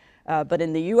sanguinis. But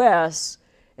in the U.S.,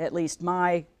 at least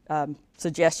my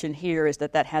suggestion here is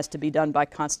that that has to be done by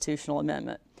constitutional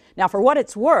amendment. Now, for what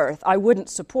it's worth, I wouldn't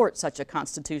support such a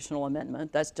constitutional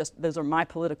amendment. Those are my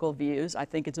political views. I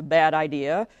think it's a bad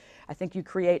idea. I think you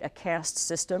create a caste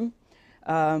system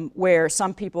where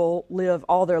some people live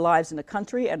all their lives in a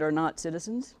country and are not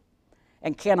citizens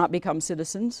and cannot become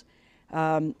citizens.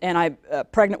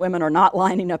 Pregnant women are not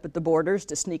lining up at the borders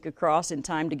to sneak across in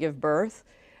time to give birth.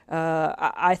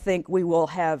 I think we will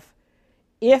have,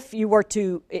 if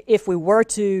we were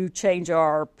to change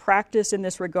our practice in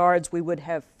this regards, we would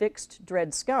have fixed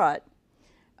Dred Scott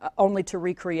only to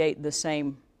recreate the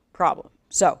same problem.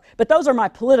 So, but those are my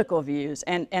political views,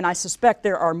 and I suspect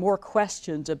there are more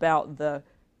questions about the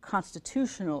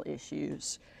constitutional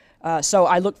issues. So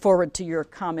I look forward to your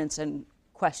comments and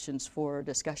questions for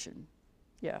discussion.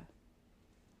 Yeah.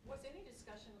 Was any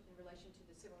discussion in relation to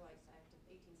the Civil Rights Act of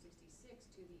 1866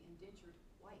 to the indentured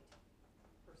white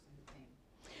person thing?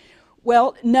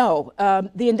 Well, no.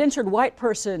 The indentured white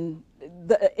person,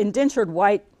 the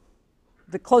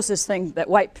closest thing that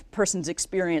white persons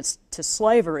experienced to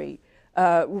slavery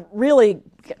really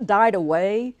died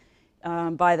away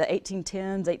by the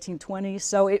 1810s, 1820s.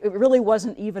 So it really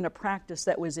wasn't even a practice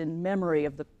that was in memory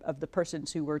of the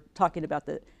persons who were talking about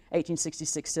the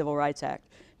 1866 Civil Rights Act.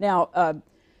 Now,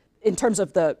 in terms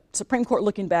of the Supreme Court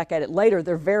looking back at it later,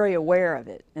 they're very aware of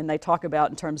it, and they talk about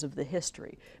in terms of the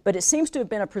history. But it seems to have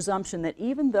been a presumption that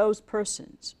even those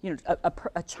persons, you know,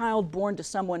 a child born to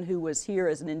someone who was here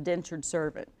as an indentured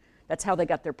servant, that's how they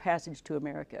got their passage to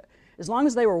America. As long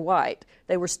as they were white,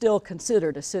 they were still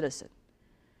considered a citizen.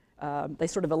 They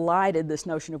sort of elided this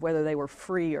notion of whether they were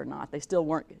free or not. They still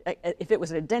weren't, if it was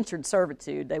an indentured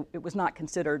servitude, it was not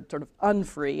considered sort of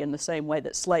unfree in the same way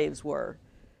that slaves were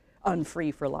unfree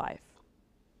for life.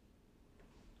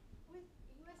 With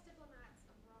U.S. diplomats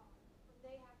abroad, when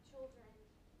they have children,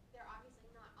 they're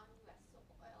obviously not on U.S.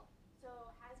 soil. So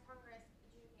has Congress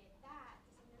adjudicated that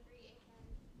to some degree, and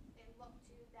can they look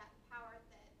to that power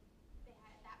that they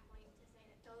had at that point to say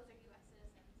that those are U.S.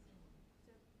 citizens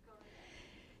to go to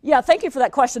them? Yeah, thank you for that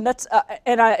question.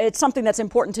 It's something that's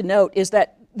important to note, is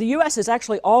that the U.S. has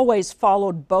actually always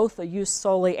followed both a jus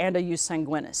soli and a jus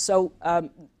sanguinis. So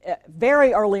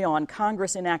very early on,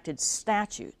 Congress enacted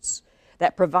statutes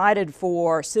that provided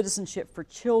for citizenship for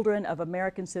children of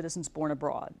American citizens born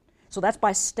abroad. So that's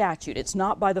by statute. It's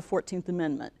not by the 14th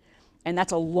Amendment. And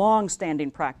that's a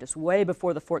long-standing practice, way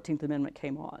before the 14th Amendment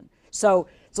came on. So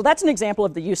that's an example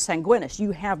of the jus sanguinis.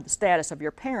 You have the status of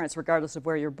your parents regardless of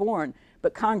where you're born,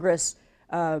 but Congress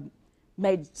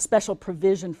made special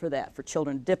provision for that, for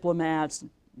children, diplomats,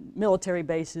 military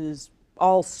bases,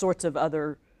 all sorts of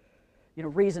other, you know,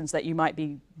 reasons that you might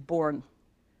be born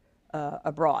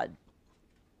abroad.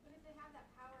 But if they have that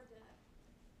power to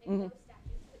make those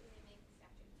statutes, couldn't they make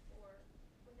statutes for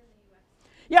within the U.S.?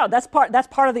 Yeah, that's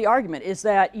part of the argument, is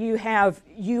that you have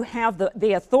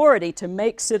the authority to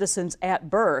make citizens at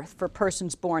birth for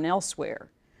persons born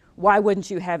elsewhere. Why wouldn't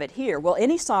you have it here? Well,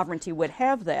 any sovereignty would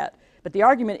have that, but the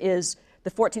argument is the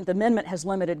 14th Amendment has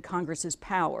limited Congress's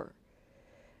power.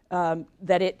 That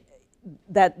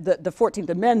the 14th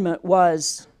Amendment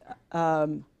was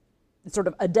sort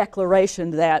of a declaration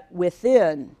that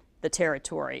within the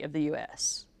territory of the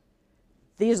U.S.,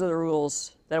 these are the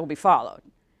rules that will be followed.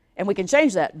 And we can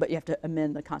change that, but you have to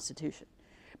amend the Constitution.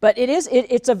 But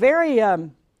it's a very,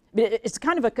 it's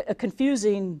kind of a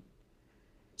confusing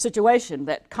situation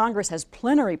that Congress has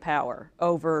plenary power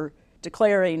over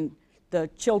declaring the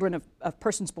children of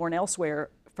persons born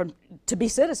elsewhere to be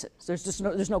citizens.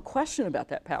 There's no question about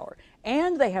that power.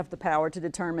 And they have the power to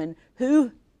determine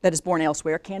who that is born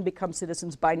elsewhere can become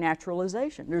citizens by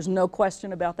naturalization. There's no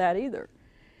question about that either.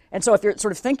 And so if you're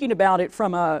sort of thinking about it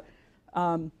from a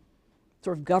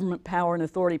sort of government power and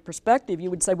authority perspective, you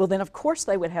would say, well, then of course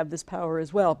they would have this power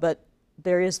as well. But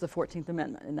there is the 14th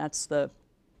Amendment, and that's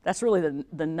really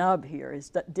the nub here,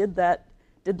 is that did that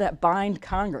bind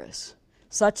Congress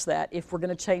such that if we're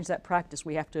going to change that practice,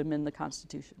 we have to amend the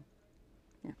Constitution.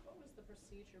 Yeah. What was the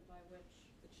procedure by which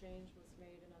the change was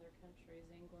made in other countries,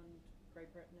 England, Great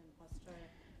Britain, and Australia,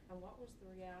 and what was the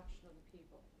reaction of the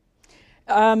people?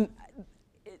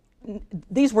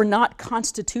 These were not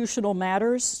constitutional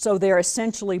matters, so they're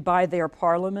essentially by their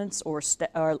parliaments or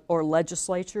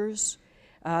legislatures.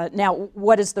 Now,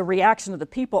 what is the reaction of the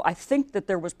people? I think that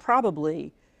there was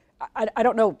probably I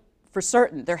don't know for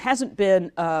certain. There hasn't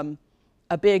been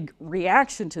a big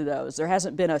reaction to those. There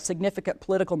hasn't been a significant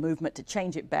political movement to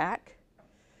change it back.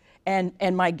 And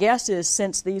my guess is,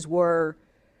 since these were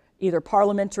either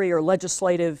parliamentary or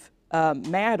legislative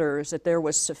matters, that there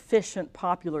was sufficient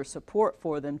popular support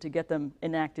for them to get them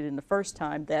enacted in the first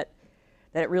time, that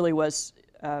it really was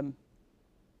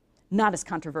not as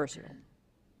controversial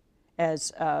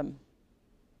as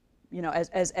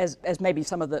as maybe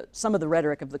some of the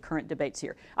rhetoric of the current debates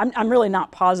here. I'm really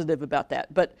not positive about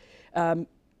that, but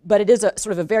it is a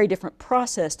sort of a very different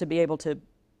process to be able to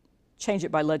change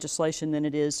it by legislation than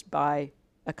it is by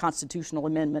a constitutional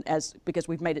amendment, because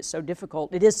we've made it so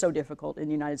difficult. It is so difficult in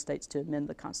the United States to amend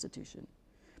the Constitution.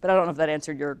 But I don't know if that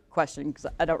answered your question, because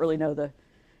I don't really know the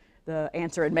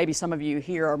answer, and maybe some of you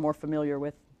here are more familiar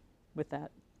with that.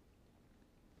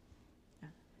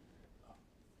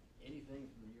 Anything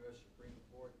from the U.S. Supreme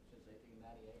Court since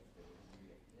 1898 that would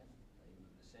be even a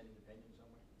dissenting opinion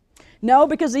somewhere? No,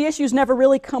 because the issue's never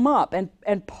really come up,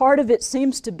 and part of it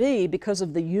seems to be because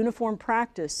of the uniform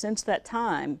practice since that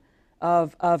time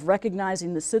of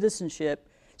recognizing the citizenship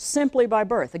simply by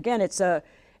birth. Again,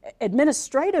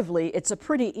 administratively, it's a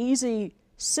pretty easy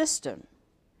system,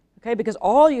 okay, because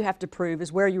all you have to prove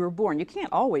is where you were born. You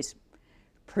can't always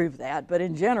prove that, but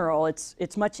in general,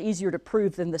 it's much easier to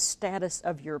prove than the status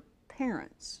of your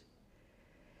parents.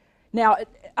 Now,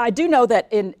 I do know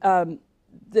that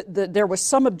there was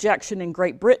some objection in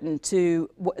Great Britain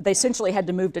to, they essentially had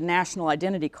to move to national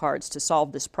identity cards to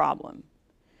solve this problem.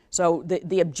 So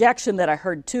the objection that I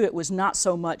heard to it was not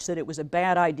so much that it was a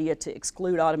bad idea to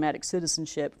exclude automatic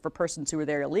citizenship for persons who were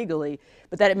there illegally,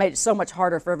 but that it made it so much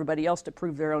harder for everybody else to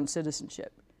prove their own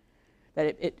citizenship,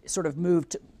 that it sort of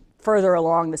moved further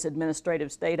along this administrative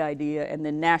state idea, and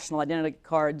then national identity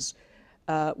cards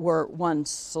were one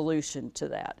solution to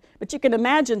that. But you can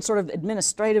imagine sort of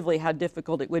administratively how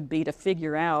difficult it would be to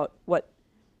figure out what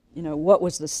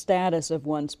was the status of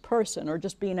one's person, or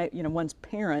just being one's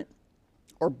parent,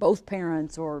 or both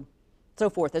parents, or so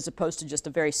forth, as opposed to just a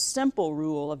very simple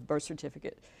rule of birth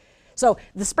certificate. So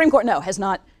the Supreme Court, has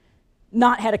not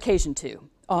had occasion to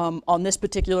on this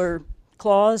particular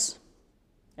clause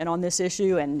and on this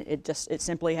issue, and it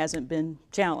simply hasn't been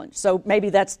challenged. So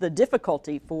maybe that's the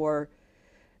difficulty for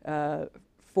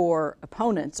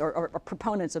opponents or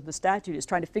proponents of the statute, is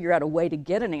trying to figure out a way to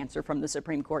get an answer from the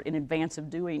Supreme Court in advance of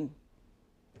doing,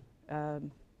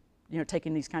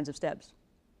 taking these kinds of steps.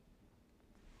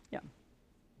 Yeah.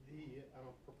 The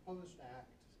proposed act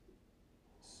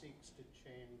seeks to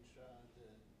change the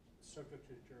subject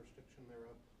to jurisdiction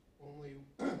thereof only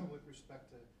with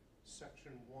respect to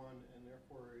Section 1, and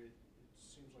therefore it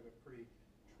seems like a pretty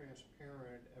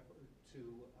transparent effort to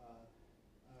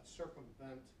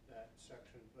circumvent that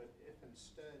section. But if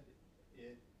instead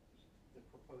the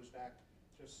proposed act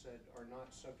just said are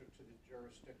not subject to the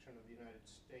jurisdiction of the United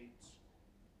States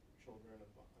children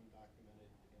of undocumented,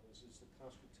 is the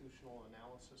constitutional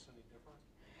analysis any different?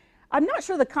 I'm not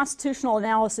sure the constitutional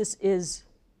analysis is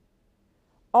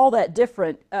all that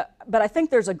different, but I think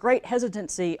there's a great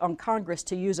hesitancy on Congress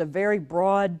to use a very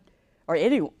broad, or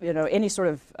any sort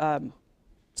of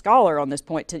scholar on this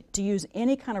point, to use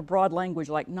any kind of broad language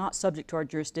like not subject to our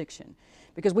jurisdiction,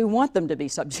 because we want them to be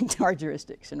subject to our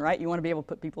jurisdiction, right? You want to be able to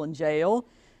put people in jail.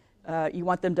 You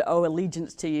want them to owe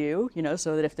allegiance to you,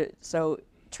 so that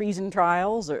treason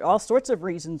trials, or all sorts of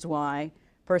reasons why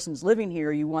persons living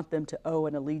here, you want them to owe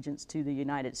an allegiance to the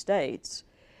United States.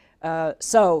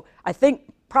 So I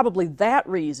think probably that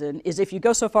reason is, if you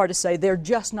go so far to say they're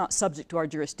just not subject to our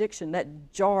jurisdiction,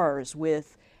 that jars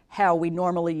with how we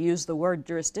normally use the word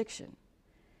jurisdiction.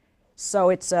 So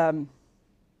it's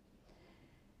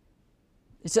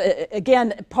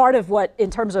again, part of what, in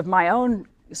terms of my own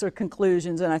sort of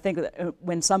conclusions, and I think that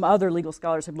when some other legal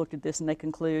scholars have looked at this and they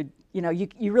conclude,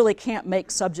 you really can't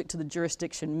make subject to the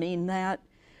jurisdiction mean that.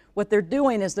 What they're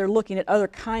doing is they're looking at other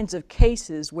kinds of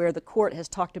cases where the court has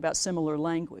talked about similar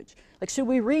language. Like, should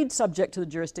we read subject to the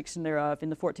jurisdiction thereof in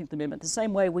the 14th Amendment the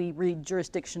same way we read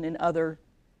jurisdiction in other,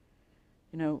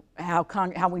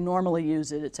 how we normally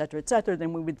use it, et cetera,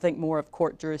 then we would think more of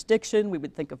court jurisdiction. We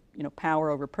would think of, power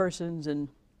over persons, and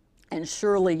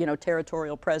surely,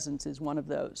 territorial presence is one of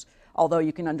those. Although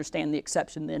you can understand the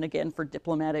exception then again for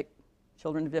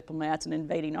children of diplomats and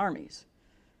invading armies.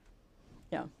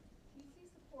 Yeah. Do you see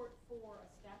support for a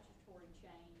statutory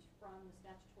change from the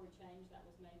statutory change that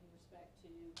was made in respect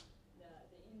to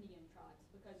the Indian tribes?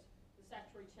 Because the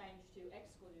statutory change to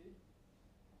exclude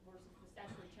versus the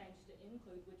statutory change to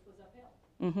include, which was upheld.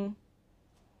 Mm-hmm.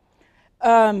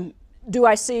 Do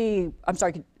I see, I'm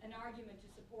sorry. An argument to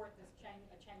support this change,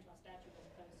 a change by statute as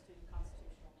opposed to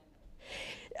constitutional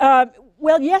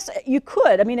Well, yes, you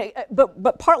could. I mean,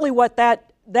 but partly what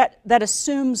that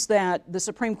assumes that the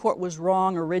Supreme Court was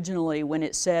wrong originally when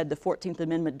it said the 14th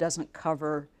Amendment doesn't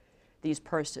cover these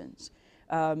persons.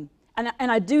 And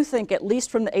I do think, at least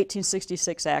from the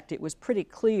 1866 Act, it was pretty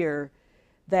clear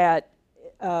that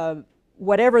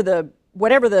whatever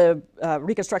the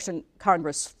Reconstruction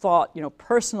Congress thought,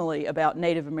 personally about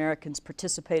Native Americans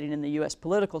participating in the U.S.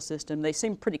 political system, they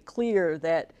seemed pretty clear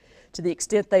that to the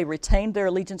extent they retained their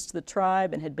allegiance to the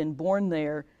tribe and had been born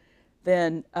there,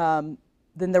 then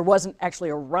there wasn't actually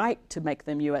a right to make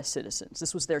them U.S. citizens.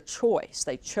 This was their choice.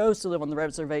 They chose to live on the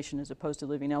reservation as opposed to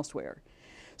living elsewhere.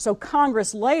 So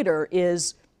Congress later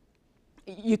is,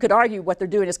 you could argue what they're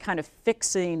doing is kind of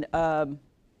fixing,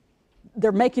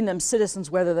 they're making them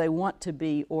citizens whether they want to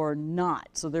be or not.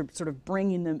 So they're sort of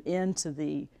bringing them into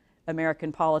the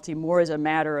American polity more as a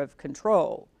matter of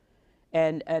control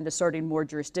and asserting more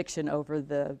jurisdiction over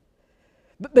the,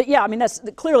 but yeah, I mean,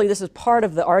 clearly this is part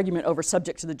of the argument over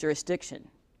subject to the jurisdiction,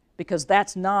 because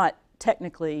that's not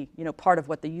technically, part of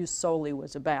what the jus soli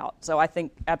was about. So I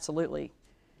think absolutely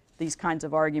these kinds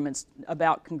of arguments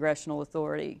about congressional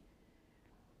authority,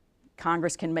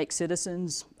 Congress can make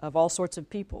citizens of all sorts of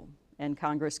people, and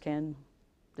Congress can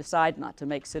decide not to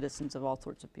make citizens of all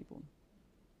sorts of people.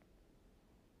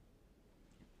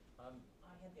 I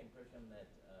had the impression that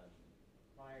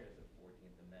prior to the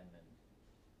 14th Amendment,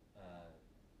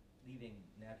 leaving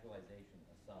naturalization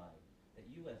aside, that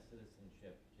U.S.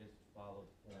 citizenship just followed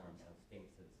the form of state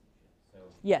citizenship. So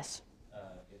Yes.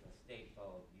 If a state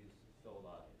followed jus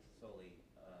soli,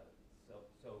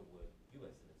 so would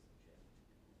U.S. citizenship.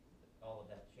 All of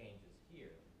that changes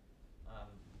here.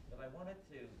 But I wanted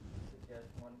to suggest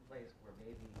one place where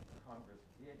maybe Congress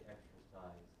did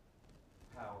exercise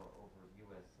power over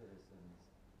U.S. citizens.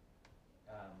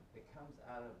 It comes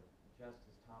out of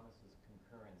Justice Thomas's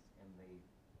concurrence in the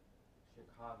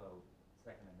Chicago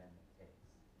Second Amendment case.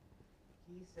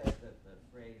 He said that the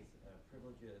phrase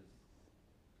privileges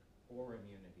or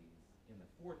immunities in the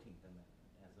 14th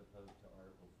Amendment, as opposed to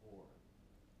Article 4,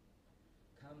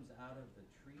 comes out of the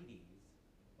treaties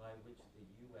by which the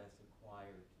U.S.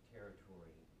 acquired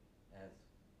territory as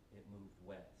it moved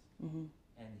west. Mm-hmm.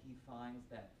 And he finds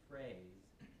that phrase,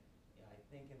 I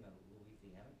think, in the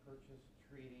Louisiana Purchase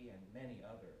Treaty and many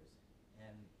others.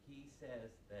 And he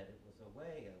says that it was a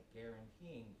way of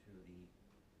guaranteeing to the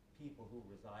people who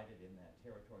resided in that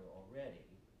territory already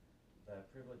the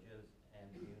privileges and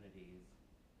immunities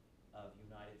of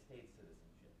United States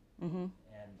citizenship. Mm-hmm.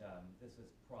 And this is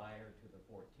prior to the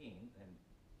 14th, and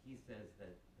he says that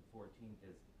the 14th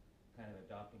is kind of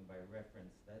adopting by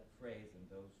reference that phrase in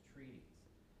those treaties.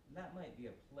 And that might be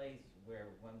a place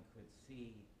where one could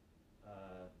see,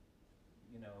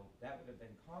 that would have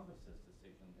been Congress's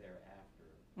decision thereafter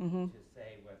Mm-hmm. to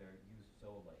say whether jus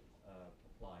soli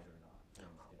applied or not, for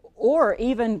instance. Or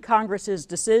even Congress's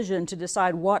decision to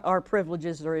decide what are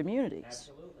privileges or immunities.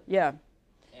 Absolutely. Yeah.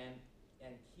 And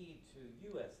key to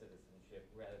U.S. citizenship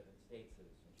rather than state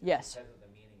citizenship. Yes. Because of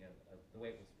the meaning of the way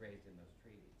it was phrased in those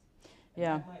treaties. And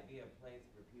Yeah. that might be a place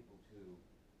for people to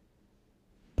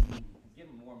give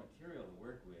them more material to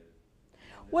work with.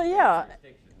 Well, yeah,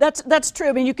 that's true.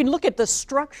 I mean, you can look at the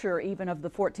structure even of the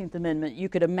 14th Amendment. You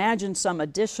could imagine some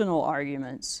additional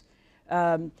arguments.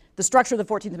 The structure of the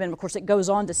 14th Amendment, of course, it goes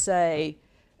on to say,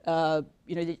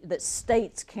 that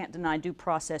states can't deny due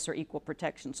process or equal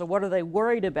protection. So what are they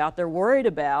worried about? They're worried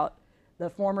about the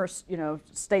former,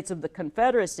 states of the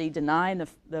Confederacy denying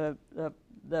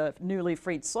the newly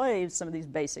freed slaves some of these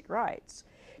basic rights.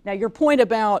 Now, your point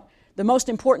about the most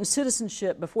important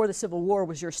citizenship before the Civil War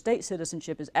was your state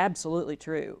citizenship is absolutely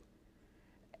true.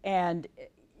 And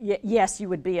yes, you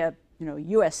would be a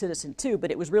U.S. citizen too,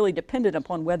 but it was really dependent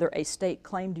upon whether a state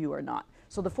claimed you or not.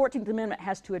 So the 14th Amendment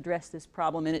has to address this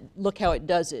problem, and look how it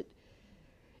does it.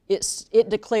 It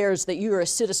declares that you are a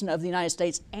citizen of the United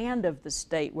States and of the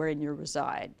state wherein you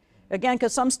reside. Again,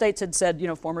 because some states had said,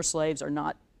 former slaves are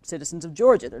not citizens of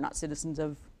Georgia, they're not citizens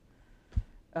of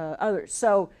others.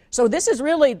 So this is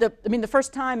really the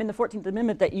first time in the 14th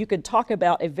Amendment that you could talk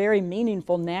about a very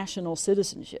meaningful national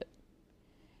citizenship.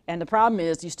 And the problem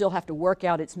is you still have to work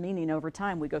out its meaning over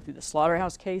time. We go through the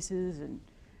slaughterhouse cases and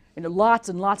lots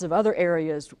and lots of other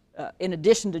areas in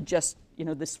addition to just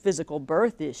this physical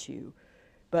birth issue,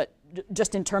 but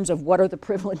just in terms of what are the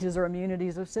privileges or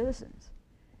immunities of citizens.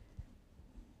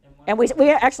 And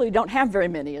we actually don't have very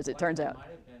many, as it turns out. Might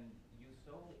have been jus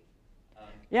soli.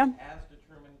 Yeah. As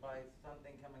determined by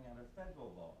something coming out of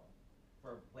federal law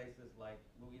for places like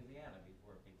Louisiana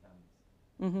before it becomes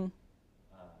Mm-hmm.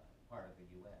 part of the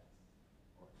U.S.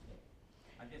 or state.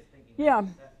 I'm just thinking Yeah.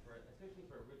 that especially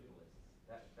for originalists,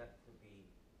 that could be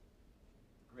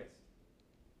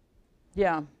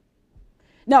Yeah.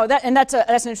 No, that's an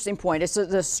interesting point.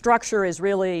 The structure is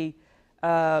really,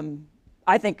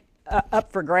 I think,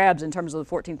 up for grabs in terms of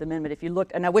the 14th Amendment. If you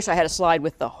look, and I wish I had a slide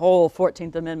with the whole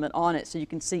 14th Amendment on it so you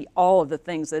can see all of the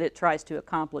things that it tries to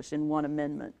accomplish in one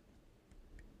amendment.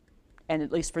 And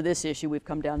at least for this issue, we've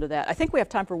come down to that. I think we have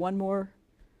time for one more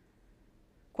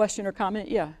question or comment.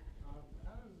 Yeah.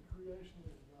 How does the creation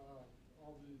of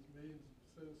all these millions of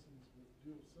citizens with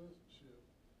dual citizenship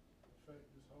affect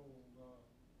this whole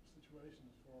situation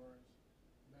as far as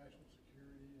national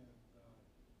security and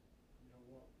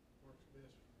what works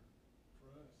best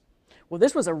for us? Well,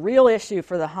 this was a real issue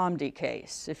for the Hamdi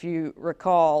case. If you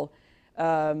recall,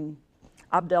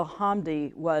 Abdel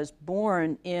Hamdi was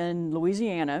born in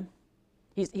Louisiana.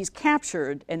 He's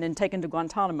captured and then taken to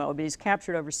Guantanamo, but he's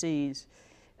captured overseas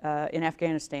in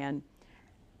Afghanistan.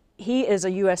 He is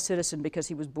a U.S. citizen because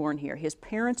he was born here. His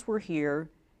parents were here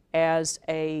as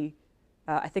I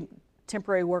think,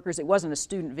 temporary workers. It wasn't a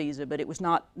student visa, but it was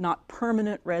not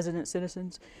permanent resident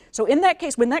citizens. So in that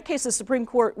case, when that case, the Supreme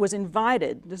Court was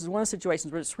invited, this is one of the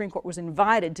situations where the Supreme Court was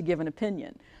invited to give an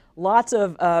opinion. Lots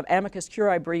of amicus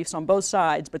curiae briefs on both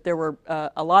sides, but there were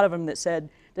a lot of them that said,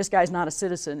 this guy's not a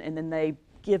citizen, and then they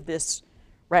give this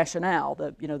rationale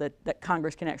that, that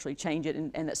Congress can actually change it,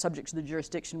 and that subject to the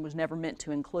jurisdiction was never meant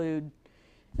to include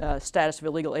status of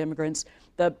illegal immigrants.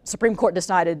 The Supreme Court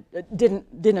decided,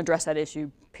 didn't address that issue,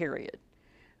 period.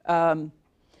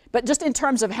 But just in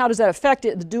terms of how does that affect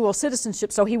it, the dual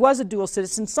citizenship, so he was a dual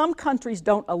citizen. Some countries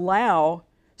don't allow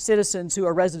citizens who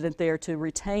are resident there to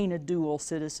retain a dual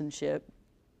citizenship.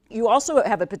 You also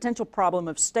have a potential problem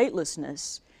of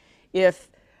statelessness if,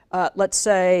 let's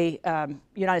say, the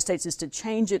United States is to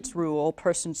change its rule,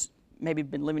 persons maybe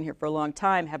been living here for a long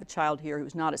time, have a child here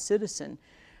who's not a citizen.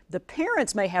 The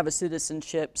parents may have a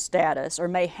citizenship status or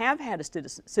may have had a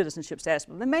citizenship status,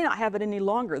 but they may not have it any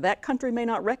longer. That country may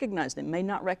not recognize them, may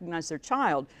not recognize their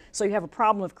child, so you have a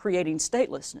problem of creating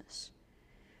statelessness.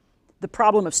 The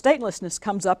problem of statelessness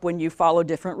comes up when you follow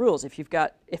different rules.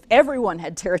 If everyone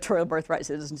had territorial birthright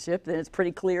citizenship, then it's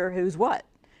pretty clear who's what.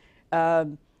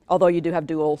 Although you do have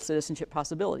dual citizenship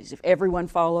possibilities. If everyone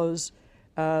follows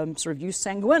sort of jus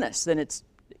sanguinis, then it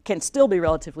can still be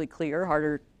relatively clear,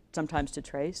 harder sometimes to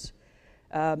trace.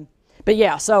 But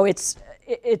yeah, so it's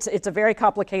a very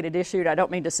complicated issue. And I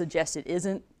don't mean to suggest it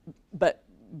isn't, but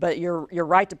you're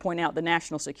right to point out the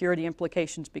national security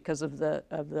implications because of the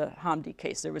Hamdi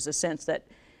case. There was a sense that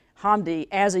Hamdi,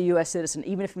 as a U.S. citizen,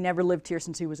 even if he never lived here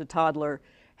since he was a toddler,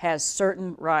 has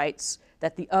certain rights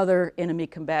that the other enemy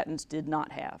combatants did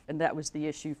not have. And that was the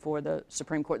issue for the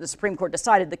Supreme Court. The Supreme Court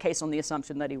decided the case on the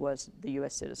assumption that he was the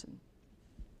U.S. citizen.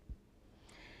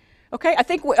 Okay, I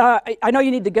think I know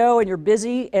you need to go and you're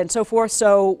busy and so forth,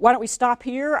 so why don't we stop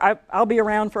here? I'll be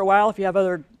around for a while if you have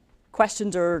other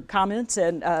questions or comments.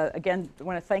 And again, I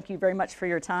want to thank you very much for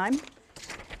your time.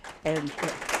 And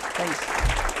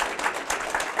thanks.